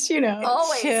 just,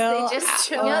 always, chill. they just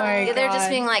chill. Oh my They're God. just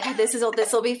being like, this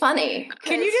will be funny.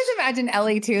 Can you just imagine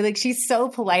Ellie too? Like, she's so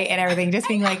polite and everything, just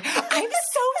being like, I'm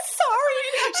so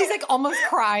sorry. She's like almost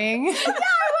crying. Yeah,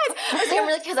 I was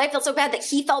like, because I felt so bad that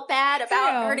he felt bad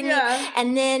about hurting me.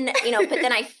 And then, but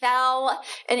then I fell,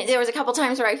 and there was a couple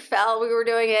times where I fell. We were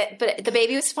doing it, but the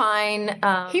baby was fine.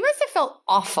 He must have felt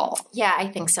awful. Yeah, I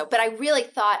think so. But I really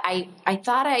thought I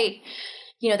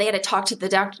they had to talk to the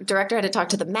director, had to talk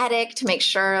to the medic to make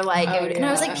sure, and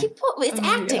I was like, it's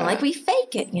acting, like we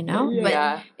fake it,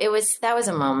 But that was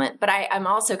a moment. But I'm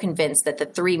also convinced that the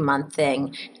 3-month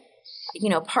thing,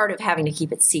 part of having to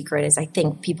keep it secret is I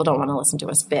think people don't want to listen to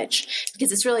us bitch,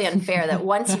 because it's really unfair that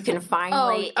once you can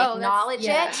finally acknowledge it,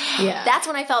 that's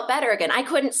when I felt better again. I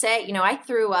couldn't say, I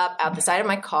threw up out the side of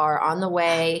my car on the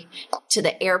way to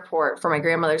the airport for my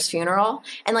grandmother's funeral,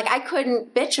 and I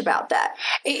couldn't bitch about that.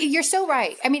 You're so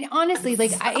right. I mean, honestly,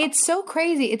 it's so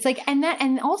crazy. It's like,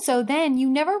 and also then you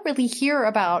never really hear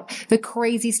about the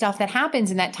crazy stuff that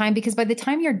happens in that time, because by the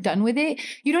time you're done with it,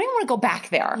 you don't even want to go back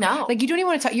there. No. You don't even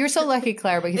want to talk. You're so lucky,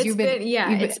 Claire, because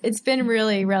it's been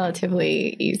really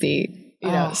relatively easy,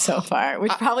 so far,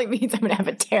 which probably means I'm going to have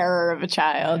a terror of a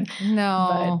child.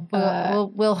 No,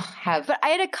 but we'll have. But I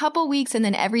had a couple weeks, and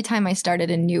then every time I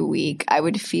started a new week, I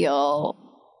would feel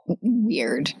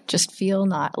weird, just feel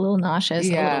a little nauseous,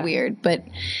 a little weird. But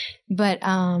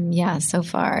so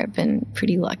far I've been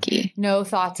pretty lucky. No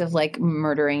thoughts of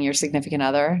murdering your significant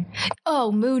other?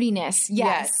 Oh, moodiness.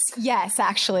 Yes,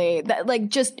 actually. That,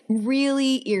 just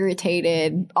really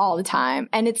irritated all the time.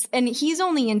 And he's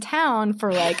only in town for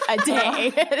a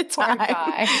day at a time. Poor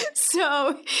guy.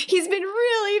 So he's been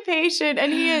really patient,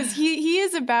 and he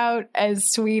is about as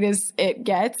sweet as it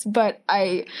gets. But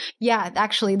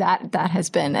actually that has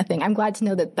been a thing. I'm glad to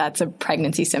know that that's a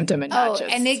pregnancy symptom and not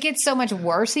just. And it gets so much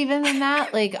worse even than that.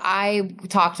 I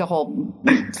talked a whole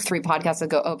 3 podcasts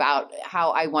ago about how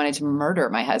I wanted to murder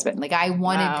my husband.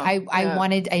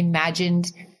 I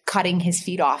imagined cutting his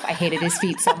feet off. I hated his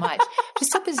feet so much.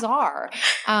 Just so bizarre.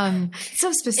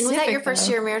 So specific. And was that your first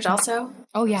year of marriage also?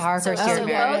 Oh yeah, our first year of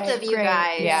marriage. Both of you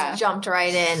guys jumped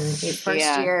right in.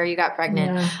 First year you got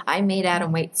pregnant. Yeah. I made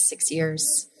Adam wait 6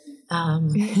 years.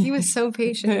 He was so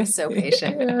patient. He was so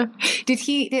patient.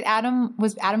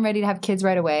 Was Adam ready to have kids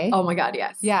right away? Oh my God,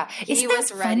 yes. Yeah. He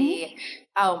was ready.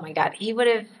 Oh my God. He would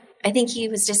have, I think he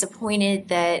was disappointed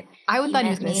that I would thought he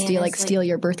was going to steal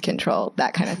your birth control,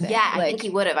 that kind of thing. Yeah, I think he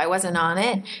would have. I wasn't on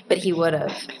it, but he would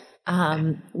have.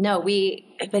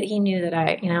 But he knew that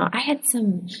I had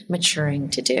some maturing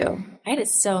to do. I had to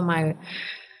sow my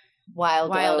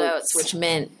wild oats, which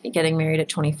meant getting married at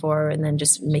 24 and then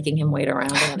just making him wait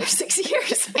around another 6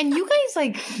 years. And you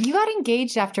guys, you got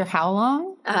engaged after how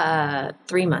long?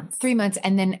 3 months. 3 months.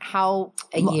 And then a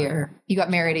year. You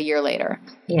got married a year later.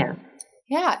 Yeah.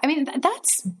 Yeah. I mean,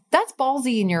 that's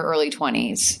ballsy in your early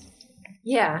 20s.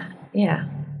 Yeah. Yeah.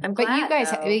 I'm glad,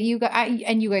 but you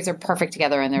guys are perfect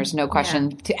together, and there's no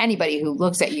question to anybody who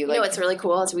looks at you. What's really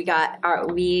cool is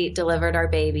we delivered our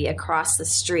baby across the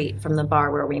street from the bar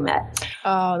where we met.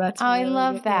 Oh, that's really I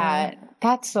love that.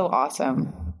 That's so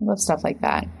awesome. I love stuff like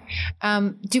that.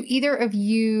 Do either of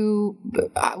you?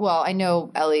 Well, I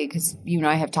know Ellie, because you and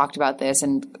I have talked about this,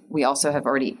 and we also have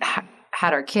already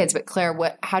had our kids. But Claire,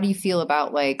 how do you feel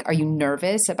about are you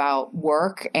nervous about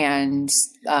work and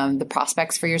the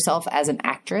prospects for yourself as an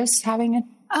actress having it?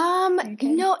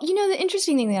 No, the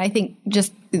interesting thing that I think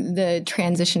just the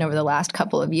transition over the last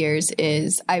couple of years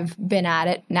is I've been at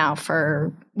it now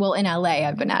in LA,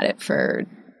 I've been at it for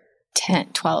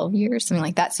 10, 12 years, something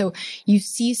like that. So you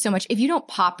see so much, if you don't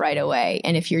pop right away,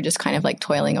 and if you're just kind of like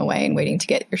toiling away and waiting to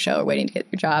get your show or waiting to get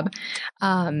your job,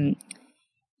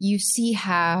 you see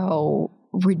how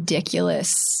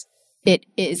ridiculous it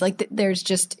is. Like there's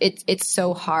just, it's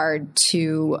so hard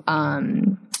to, I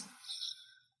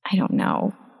don't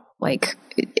know, like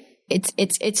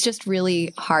it's just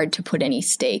really hard to put any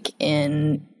stake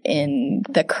in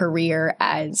the career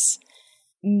as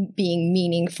being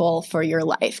meaningful for your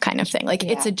life kind of thing. Like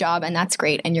it's a job and that's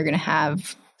great. And you're going to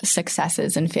have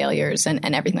successes and failures and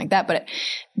everything like that. But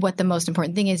what the most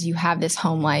important thing is, you have this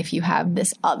home life, you have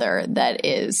this other that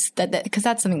is that because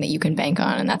that's something that you can bank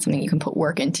on, and that's something you can put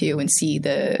work into and see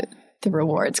the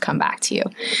rewards come back to you.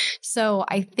 So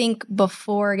I think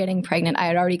before getting pregnant, I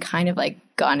had already kind of like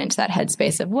gone into that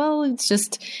headspace of, well, it's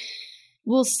just,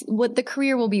 what the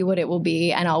career will be what it will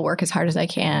be, and I'll work as hard as I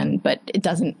can, but it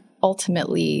doesn't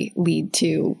ultimately lead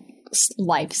to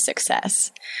life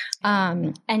success.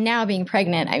 And now being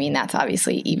pregnant, I mean, that's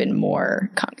obviously even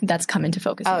more, that's come into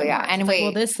focus. Oh yeah. And wait,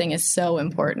 well, this thing is so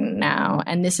important now.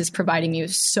 And this is providing me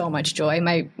with so much joy.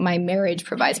 My marriage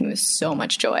provides me with so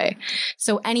much joy.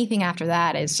 So anything after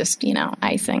that is just,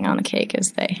 icing on the cake,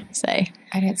 as they say.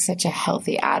 And it's such a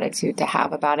healthy attitude to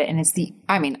have about it. And it's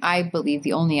I believe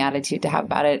the only attitude to have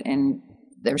about it. And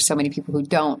there's so many people who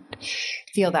don't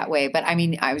feel that way. But I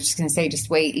mean, I was just going to say, just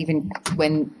wait, even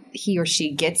when he or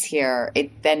she gets here,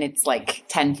 then it's like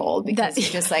tenfold, because you're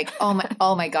just like, oh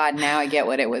my God, now I get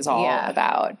what it was all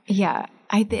about. Yeah.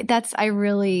 I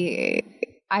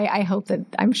hope that,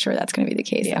 I'm sure that's going to be the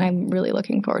case. Yeah. And I'm really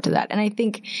looking forward to that. And I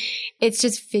think it's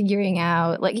just figuring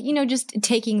out, like, just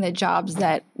taking the jobs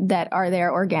that are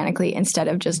there organically, instead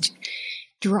of just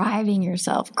driving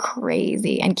yourself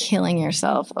crazy and killing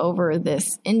yourself over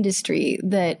this industry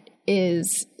that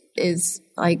is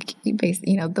like,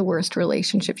 the worst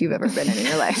relationship you've ever been in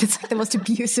your life. It's like the most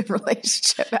abusive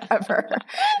relationship ever.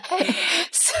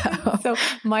 So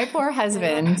my poor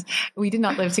husband, we did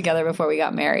not live together before we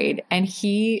got married, and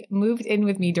he moved in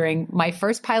with me during my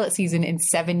first pilot season in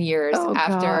 7 years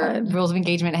after Rules of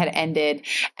Engagement had ended,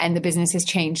 and the business has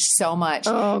changed so much.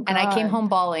 And I came home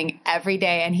bawling every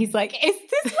day, and he's like, is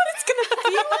this what it's going to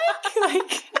feel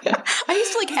like? I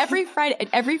used to, like,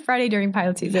 every Friday during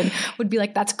pilot season would be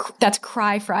like, that's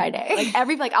cry Friday.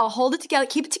 Like I'll hold it together,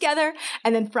 keep it together.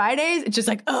 And then Fridays, it's just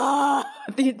like, the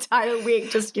entire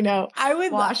week just,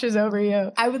 washes over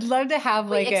you. I would love to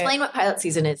have explain what pilot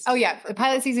season is. Oh yeah. The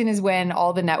pilot season is when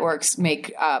all the networks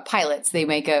make pilots. They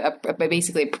make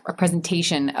basically a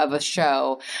presentation of a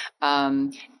show,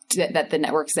 that the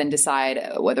networks then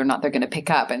decide whether or not they're going to pick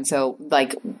up. And so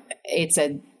it's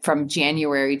from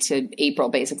January to April,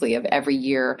 basically, of every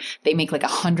year, they make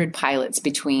 100 pilots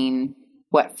between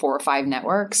 4 or 5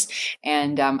 networks.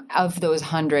 And of those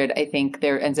 100, I think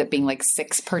there ends up being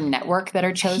 6 per network that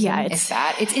are chosen. Yeah, it's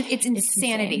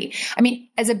insanity. Insane. I mean,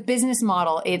 as a business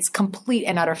model, it's complete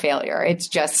and utter failure. It's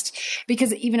just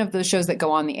because even of those shows that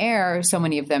go on the air, so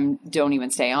many of them don't even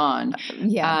stay on.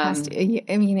 Yeah.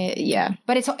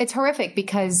 But it's horrific,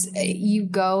 because you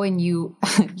go and you'll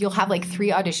have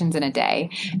 3 auditions in a day,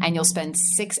 and you'll spend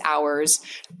 6 hours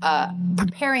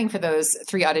preparing for those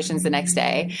 3 auditions the next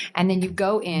day. And then you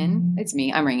go in, it's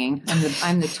me, I'm ringing.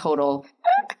 I'm the total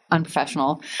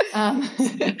unprofessional. And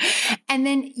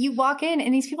then you walk in,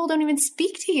 and these people don't even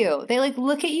speak to you. They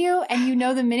look at you, and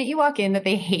the minute you walk in that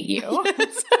they hate you.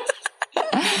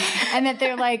 And that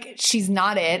they're like, she's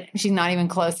not it. She's not even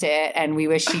close to it. And we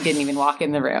wish she didn't even walk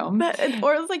in the room.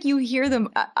 Or it's you hear them.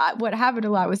 What happened a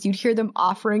lot was you'd hear them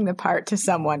offering the part to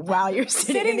someone while you're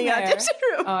sitting in the audition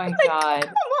room. Oh my God.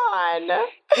 Come on.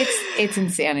 It's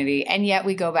insanity. And yet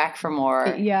we go back for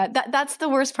more. Yeah. That's the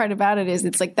worst part about it, is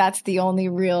it's that's the only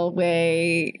real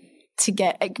way to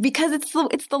get, because it's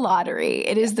the lottery.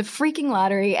 It is the freaking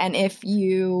lottery. And if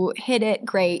you hit it,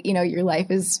 great. Your life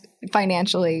is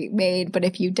financially made, but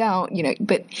if you don't,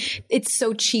 but it's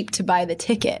so cheap to buy the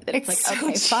ticket that it's so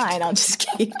okay, cheap. Fine, I'll just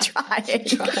keep trying.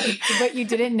 What you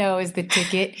didn't know is the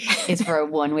ticket is for a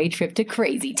one-way trip to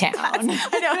Crazy Town. I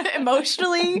know,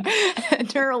 emotionally,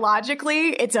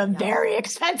 neurologically, it's a very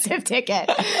expensive ticket.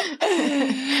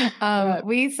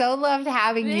 We so loved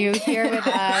having you here with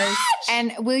us.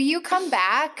 And will you come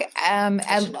back on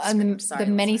the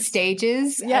many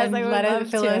stages? Yes, and I would let love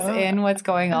us fill to. us in what's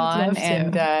going on.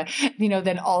 And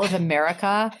then all of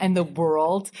America and the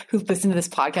world who listen to this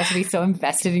podcast will be so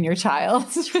invested in your child.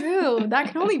 True. That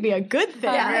can only be a good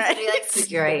thing. Yeah, Right? it's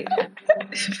great.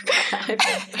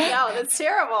 No, that's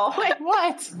terrible. Wait,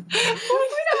 what? We don't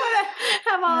want to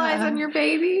have all eyes on your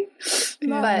baby.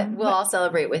 But we'll all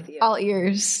celebrate with you. All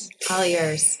ears. All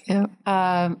ears. Yeah.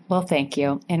 Well, thank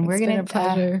you. And we're It's going been a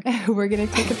pleasure. we're going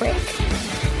to take a break.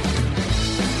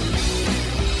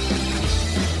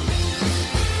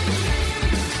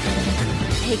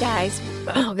 Hey guys.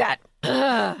 Oh God.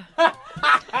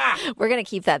 We're going to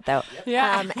keep that though.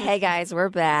 Yeah. Hey guys, we're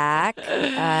back.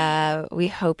 We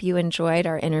hope you enjoyed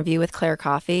our interview with Claire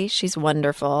Coffey. She's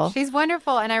wonderful. She's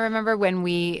wonderful. And I remember when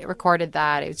we recorded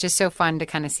that, it was just so fun to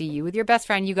kind of see you with your best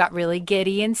friend. You got really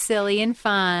giddy and silly and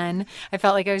fun. I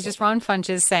felt like I was just Ron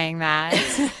Funches saying that.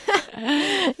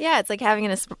 Yeah, it's like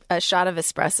having a shot of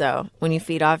espresso when you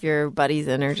feed off your buddy's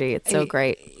energy. It's so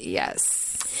great. Yes.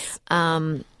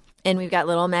 And we've got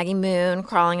little Maggie Moon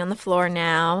crawling on the floor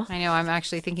now. I know. I'm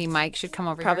actually thinking Mike should come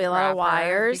over Probably here. a lot of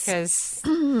wires. Because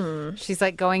she's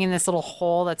like going in this little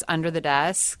hole that's under the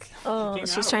desk. Oh,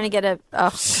 she's trying to get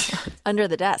under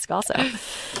the desk also.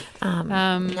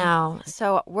 No.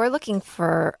 So we're looking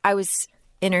I was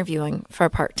interviewing for a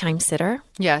part-time sitter.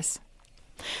 Yes.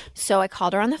 So I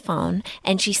called her on the phone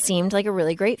and she seemed like a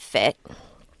really great fit.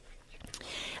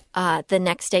 The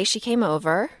next day she came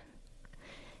over.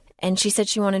 And she said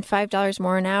she wanted $5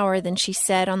 more an hour than she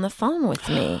said on the phone with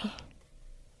me.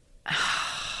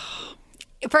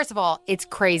 First of all, it's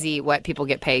crazy what people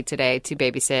get paid today to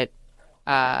babysit.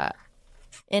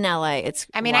 In LA, it's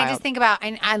I wild. just think about,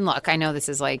 and look, I know this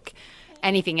is like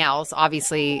anything else.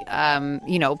 Obviously,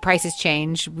 prices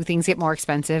change. Things get more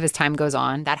expensive as time goes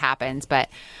on. That happens. But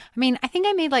I think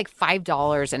I made like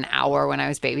 $5 an hour when I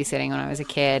was babysitting when I was a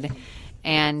kid.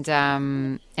 And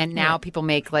now people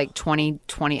make like 20,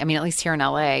 at least here in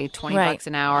LA, $20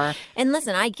 an hour. And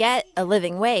listen, I get a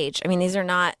living wage. these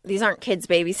aren't kids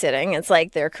babysitting. It's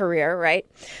like their career, right?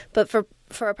 But for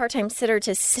a part-time sitter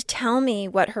to tell me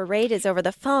what her rate is over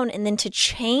the phone and then to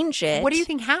change it. What do you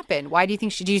think happened? Why do you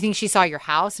think do you think she saw your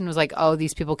house and was like, oh,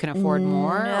 these people can afford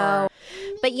more? No.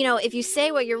 But if you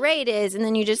say what your rate is and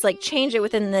then you just like change it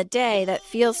within the day, that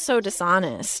feels so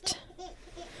dishonest.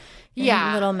 Yeah.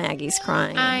 And little Maggie's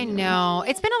crying. I know.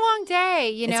 It's been a long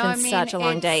day, It's been such a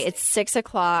long day. It's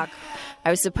 6:00. I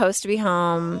was supposed to be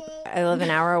home. I live an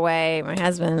hour away. My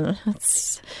husband,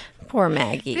 poor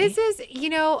Maggie. This is,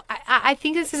 I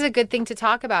think this is a good thing to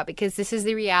talk about because this is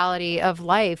the reality of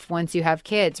life once you have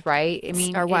kids, right?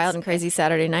 It's our wild and crazy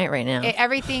Saturday night right now.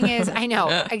 Everything is, I know,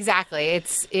 exactly.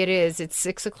 It's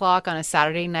 6:00 on a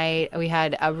Saturday night. We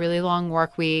had a really long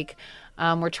work week.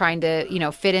 We're trying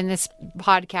to, fit in this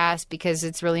podcast because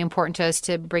it's really important to us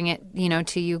to bring it,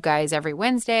 to you guys every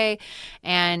Wednesday.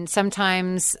 And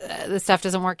sometimes the stuff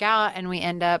doesn't work out and we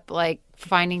end up like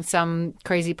finding some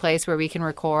crazy place where we can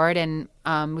record and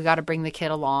we got to bring the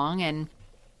kid along. And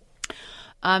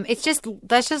that's just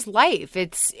life.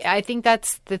 I think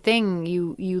that's the thing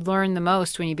you learn the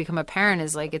most when you become a parent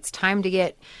is like, it's time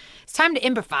to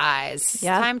improvise.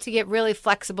 Yeah. It's time to get really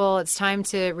flexible. It's time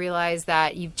to realize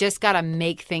that you've just got to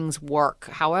make things work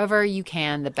however you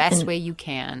can, the best way you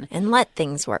can. And let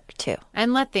things work too.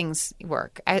 That's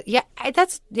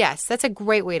a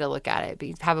great way to look at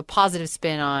it. Have a positive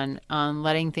spin on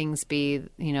letting things be,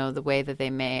 the way that they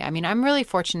may. I'm really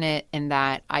fortunate in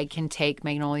that I can take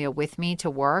Magnolia with me to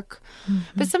work. Mm-hmm.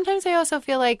 But sometimes I also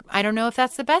feel like I don't know if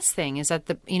that's the best thing. Is that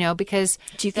because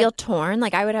do you feel torn?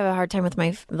 Like I would have a hard time with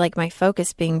my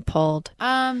focus being pulled.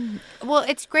 Well,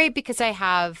 it's great because I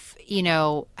have,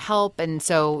 help. And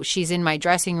so she's in my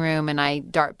dressing room and I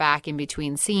dart back in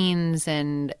between scenes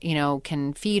and,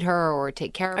 can feed her or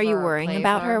take care of her. Are you worrying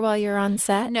about her while you're on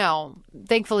set? No,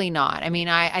 thankfully not.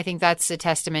 I think that's a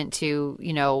testament to,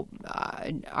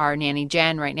 our nanny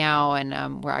Jen right now.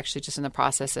 And we're actually just in the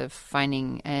process of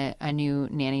finding a new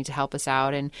nanny to help us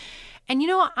out. And I did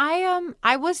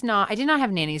not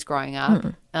have nannies growing up.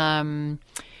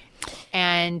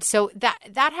 And so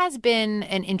that has been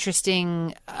an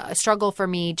interesting struggle for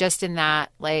me, just in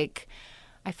that, like,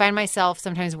 I find myself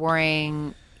sometimes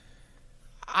worrying.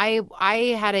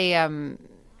 I had an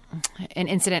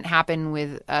incident happen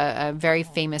with a very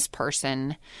famous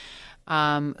person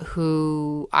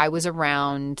who I was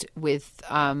around with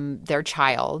their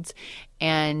child,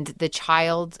 and the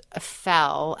child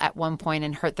fell at one point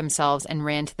and hurt themselves and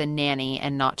ran to the nanny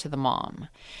and not to the mom.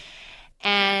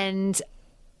 And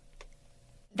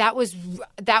I was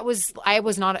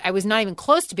not even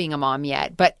close to being a mom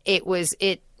yet, but it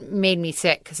made me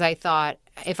sick because I thought,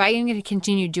 if I'm going to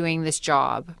continue doing this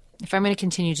job, if I'm going to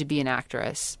continue to be an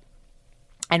actress,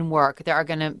 and work,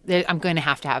 I'm going to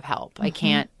have help. I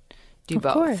can't do both.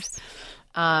 Of course.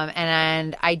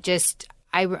 And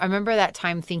I remember that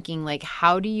time thinking, like,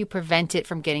 how do you prevent it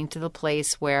from getting to the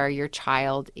place where your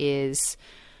child is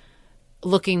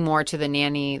looking more to the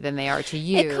nanny than they are to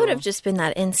you? It could have just been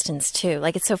that instance too.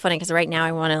 Like, it's so funny because right now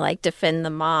I want to like defend the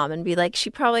mom and be like,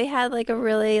 she probably had like a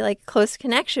really like close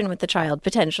connection with the child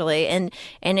potentially, and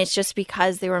it's just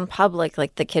because they were in public,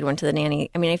 like the kid went to the nanny.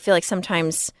 I mean, I feel like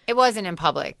sometimes it wasn't in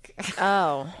public.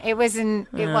 Oh, it wasn't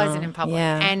in public.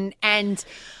 Yeah.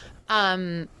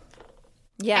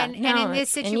 Yeah, and in this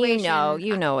situation, and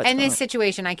you know, in this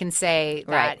situation, I can say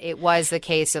that it was the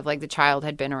case of like the child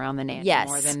had been around the nanny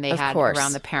more than they had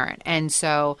around the parent, and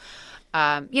so,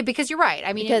 because you're right.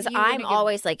 I mean, because I'm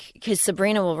always like, because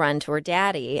Sabrina will run to her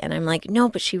daddy, and I'm like, no,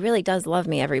 but she really does love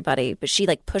me, everybody, but she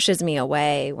like pushes me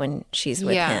away when she's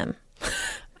with him.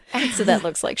 So that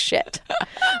looks like shit.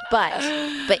 But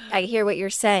I hear what you're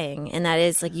saying, and that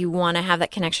is like you want to have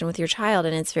that connection with your child,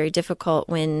 and it's very difficult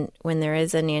when there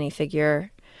is a nanny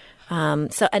figure,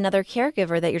 so another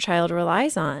caregiver that your child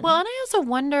relies on. Well, and I also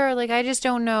wonder, like, I just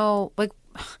don't know, like,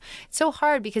 it's so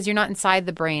hard because you're not inside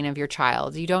the brain of your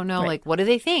child. You don't know, like, what do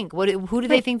they think? Who do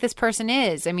they think this person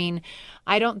is? I mean,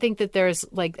 I don't think that there's,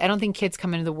 like, I don't think kids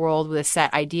come into the world with a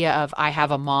set idea of I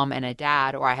have a mom and a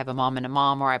dad, or I have a mom and a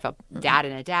mom, or I have a dad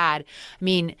and a dad. I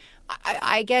mean,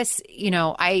 I guess, you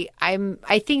know, I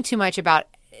think too much about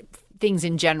things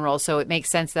in general, so it makes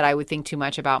sense that I would think too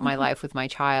much about my life with my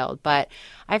child. But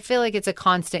I feel like it's a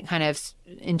constant kind of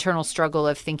internal struggle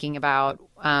of thinking about,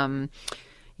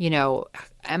 you know,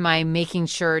 am I making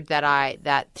sure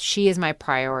that she is my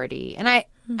priority? And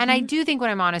I do think when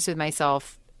I'm honest with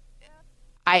myself,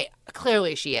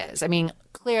 clearly she is. I mean,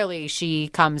 clearly she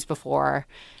comes before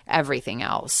everything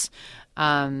else.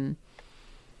 But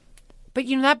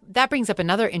you know, that brings up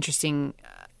another interesting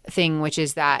thing, which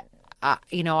is that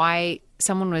you know,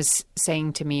 someone was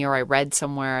saying to me, or I read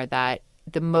somewhere, that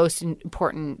the most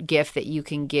important gift that you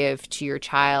can give to your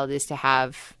child is to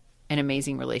have an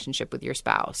amazing relationship with your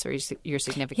spouse or your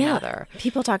significant other.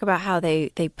 People talk about how they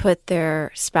put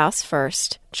their spouse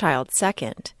first, child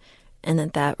second, and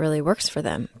that really works for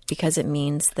them because it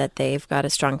means that they've got a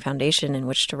strong foundation in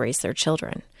which to raise their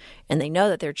children. And they know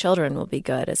that their children will be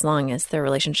good as long as their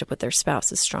relationship with their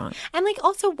spouse is strong. And like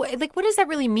also, like, what does that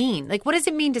really mean? Like, what does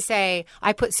it mean to say,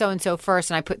 I put so-and-so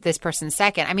first and I put this person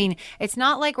second? I mean, it's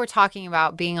not like we're talking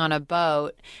about being on a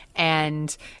boat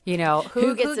and, you know,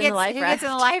 who gets in the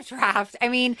life raft. I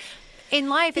mean, in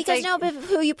life, because it's like, but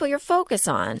who you put your focus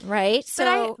on, right?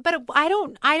 So, but I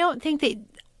don't think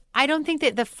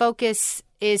that the focus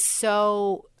is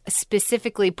so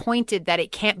specifically pointed that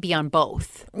it can't be on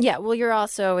both. Yeah, well, you're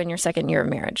also in your second year of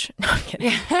marriage. No, I'm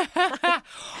kidding. I'm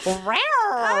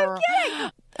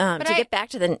kidding. To get back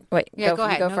to the go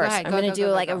ahead. Go first. I'm going to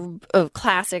do a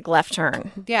classic left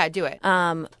turn. Yeah, do it.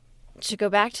 To go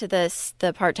back to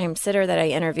the part-time sitter that I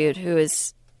interviewed, who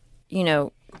is, you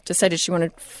know, decided she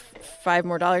wanted $5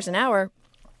 more an hour.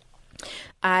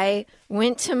 I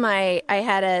went to I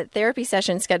had a therapy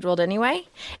session scheduled anyway,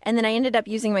 and then I ended up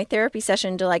using my therapy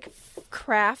session to like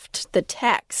craft the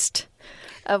text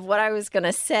of what I was going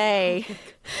to say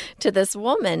to this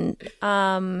woman,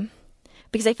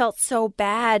 because I felt so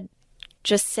bad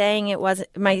just saying it wasn't.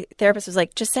 My therapist was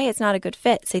like, just say it's not a good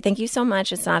fit. Say thank you so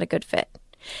much, it's not a good fit.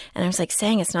 And I was like,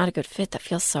 saying it's not a good fit, that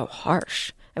feels so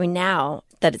harsh. I mean, now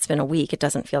that it's been a week, it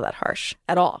doesn't feel that harsh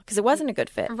at all because it wasn't a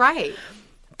good fit. Right.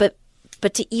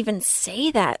 But to even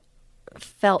say that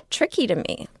felt tricky to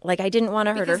me. Like I didn't want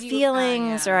to hurt her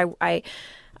feelings, or I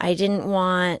didn't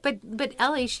want. But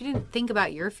Ellie, she didn't think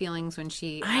about your feelings when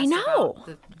she asked I know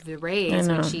about the raise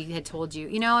when she had told you.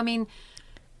 You know, I mean,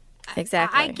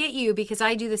 exactly. I get you because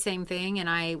I do the same thing and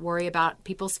I worry about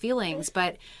people's feelings,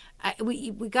 but. We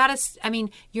gotta. I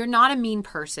mean, you're not a mean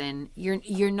person.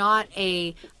 You're not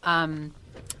a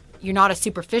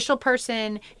superficial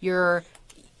person. You're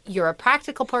a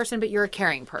practical person, but you're a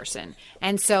caring person.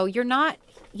 And so you're not.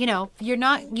 You know, you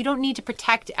don't need to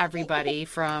protect everybody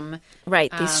from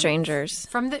these strangers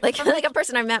from the like a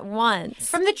person I met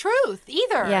once from the truth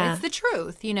either. Yeah. It's the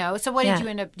truth. You know. So what did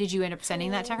you end up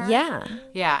sending that to her?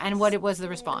 Yeah. And what was the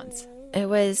response? It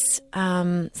was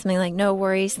something like, "No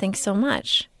worries, thanks so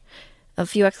much." A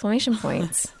few exclamation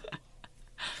points.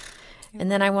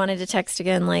 And then I wanted to text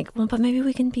again like, well, but maybe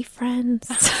we can be friends.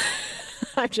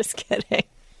 I'm just kidding.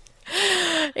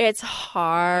 It's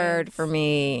hard for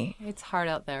me. It's hard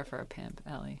out there for a pimp,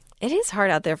 Ellie. It is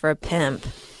hard out there for a pimp.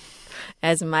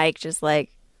 As Mike just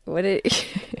like,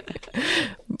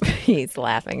 he's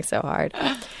laughing so hard.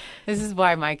 This is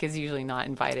why Mike is usually not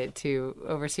invited to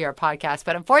oversee our podcast.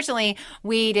 But unfortunately,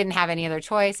 we didn't have any other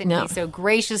choice, and he so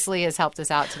graciously has helped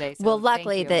us out today. So well,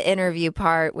 luckily, the interview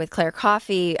part with Claire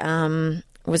Coffey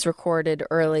was recorded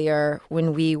earlier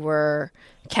when we were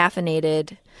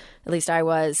caffeinated. At least I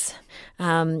was.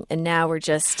 And now we're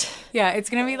just... Yeah,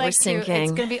 it's going to be like it's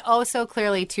going to be so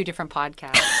clearly two different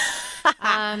podcasts.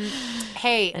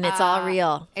 Hey, and it's all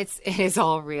real. It is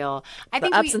all real. I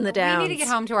think the ups and the downs. We need to get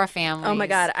home to our families. Oh my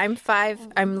God,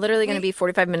 I'm literally going to be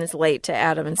 45 minutes late to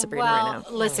Adam and Sabrina right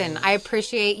now. Listen, I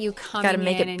appreciate you coming. Got to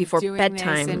make it before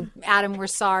bedtime. And Adam, we're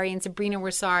sorry, and Sabrina, we're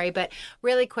sorry. But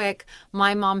really quick,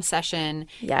 my mom session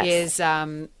is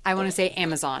I want to say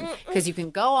Amazon, because you can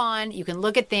go on, you can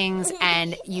look at things,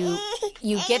 and you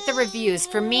get the reviews.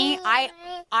 For me, I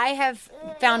have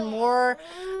found more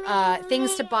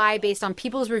things to buy based on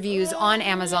people's reviews on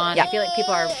Amazon. I feel like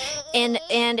people are...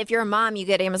 And if you're a mom, you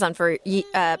get Amazon for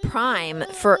Prime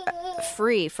for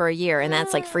free for a year, and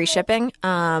that's like free shipping.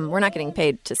 We're not getting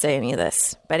paid to say any of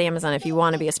this, but Amazon, if you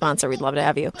want to be a sponsor, we'd love to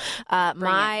have you.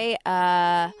 My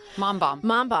Mom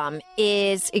Bomb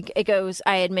is, it goes,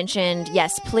 I had mentioned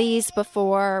Yes Please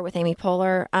before with Amy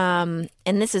Poehler, and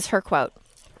this is her quote.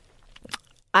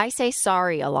 I say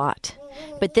sorry a lot,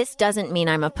 but this doesn't mean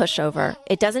I'm a pushover.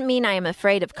 It doesn't mean I am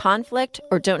afraid of conflict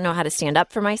or don't know how to stand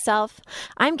up for myself.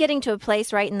 I'm getting to a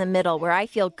place right in the middle where I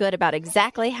feel good about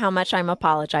exactly how much I'm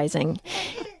apologizing.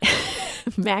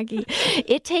 Maggie,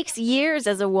 it takes years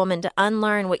as a woman to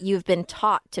unlearn what you've been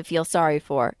taught to feel sorry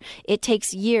for. It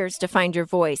takes years to find your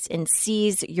voice and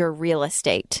seize your real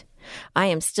estate. I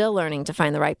am still learning to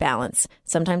find the right balance.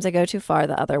 Sometimes I go too far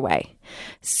the other way.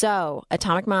 So,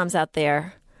 Atomic Moms out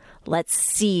there, let's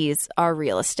seize our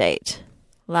real estate.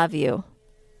 Love you.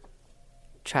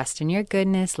 Trust in your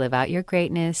goodness, live out your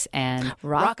greatness, and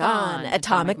rock on,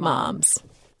 Atomic Moms.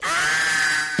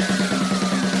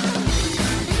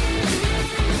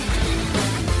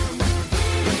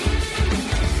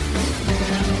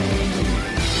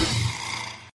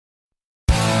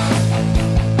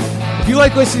 If you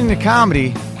like listening to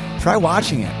comedy, try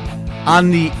watching it on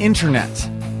the internet.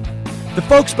 The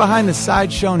folks behind the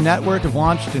Sideshow Network have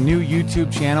launched a new YouTube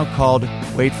channel called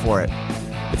Wait For It.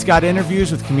 It's got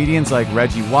interviews with comedians like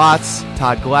Reggie Watts,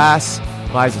 Todd Glass,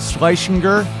 Liza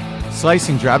Schlesinger.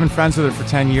 I've been friends with her for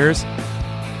 10 years.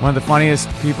 One of the funniest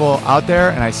people out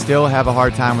there, and I still have a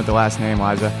hard time with the last name,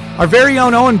 Liza. Our very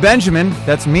own Owen Benjamin,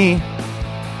 that's me,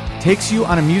 takes you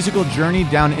on a musical journey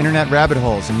down internet rabbit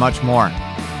holes and much more.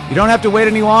 You don't have to wait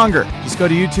any longer. Just go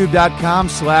to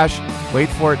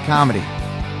youtube.com/waitforitcomedy.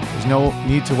 There's no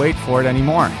need to wait for it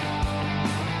anymore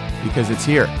because it's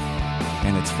here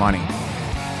and it's funny.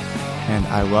 And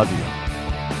I love you.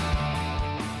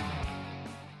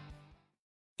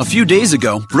 A few days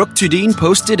ago, Brooke Tudine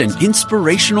posted an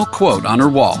inspirational quote on her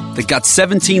wall that got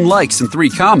 17 likes and 3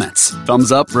 comments.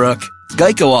 Thumbs up, Brooke.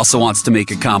 Geico also wants to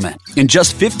make a comment. In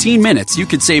just 15 minutes, you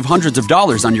could save hundreds of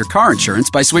dollars on your car insurance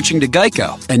by switching to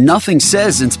Geico. And nothing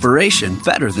says inspiration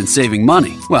better than saving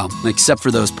money. Well, except for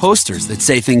those posters that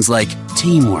say things like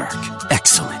teamwork,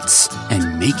 excellence,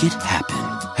 and make it happen.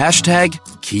 Hashtag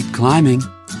keep climbing.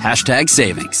 Hashtag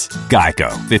savings.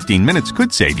 Geico. 15 minutes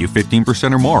could save you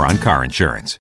 15% or more on car insurance.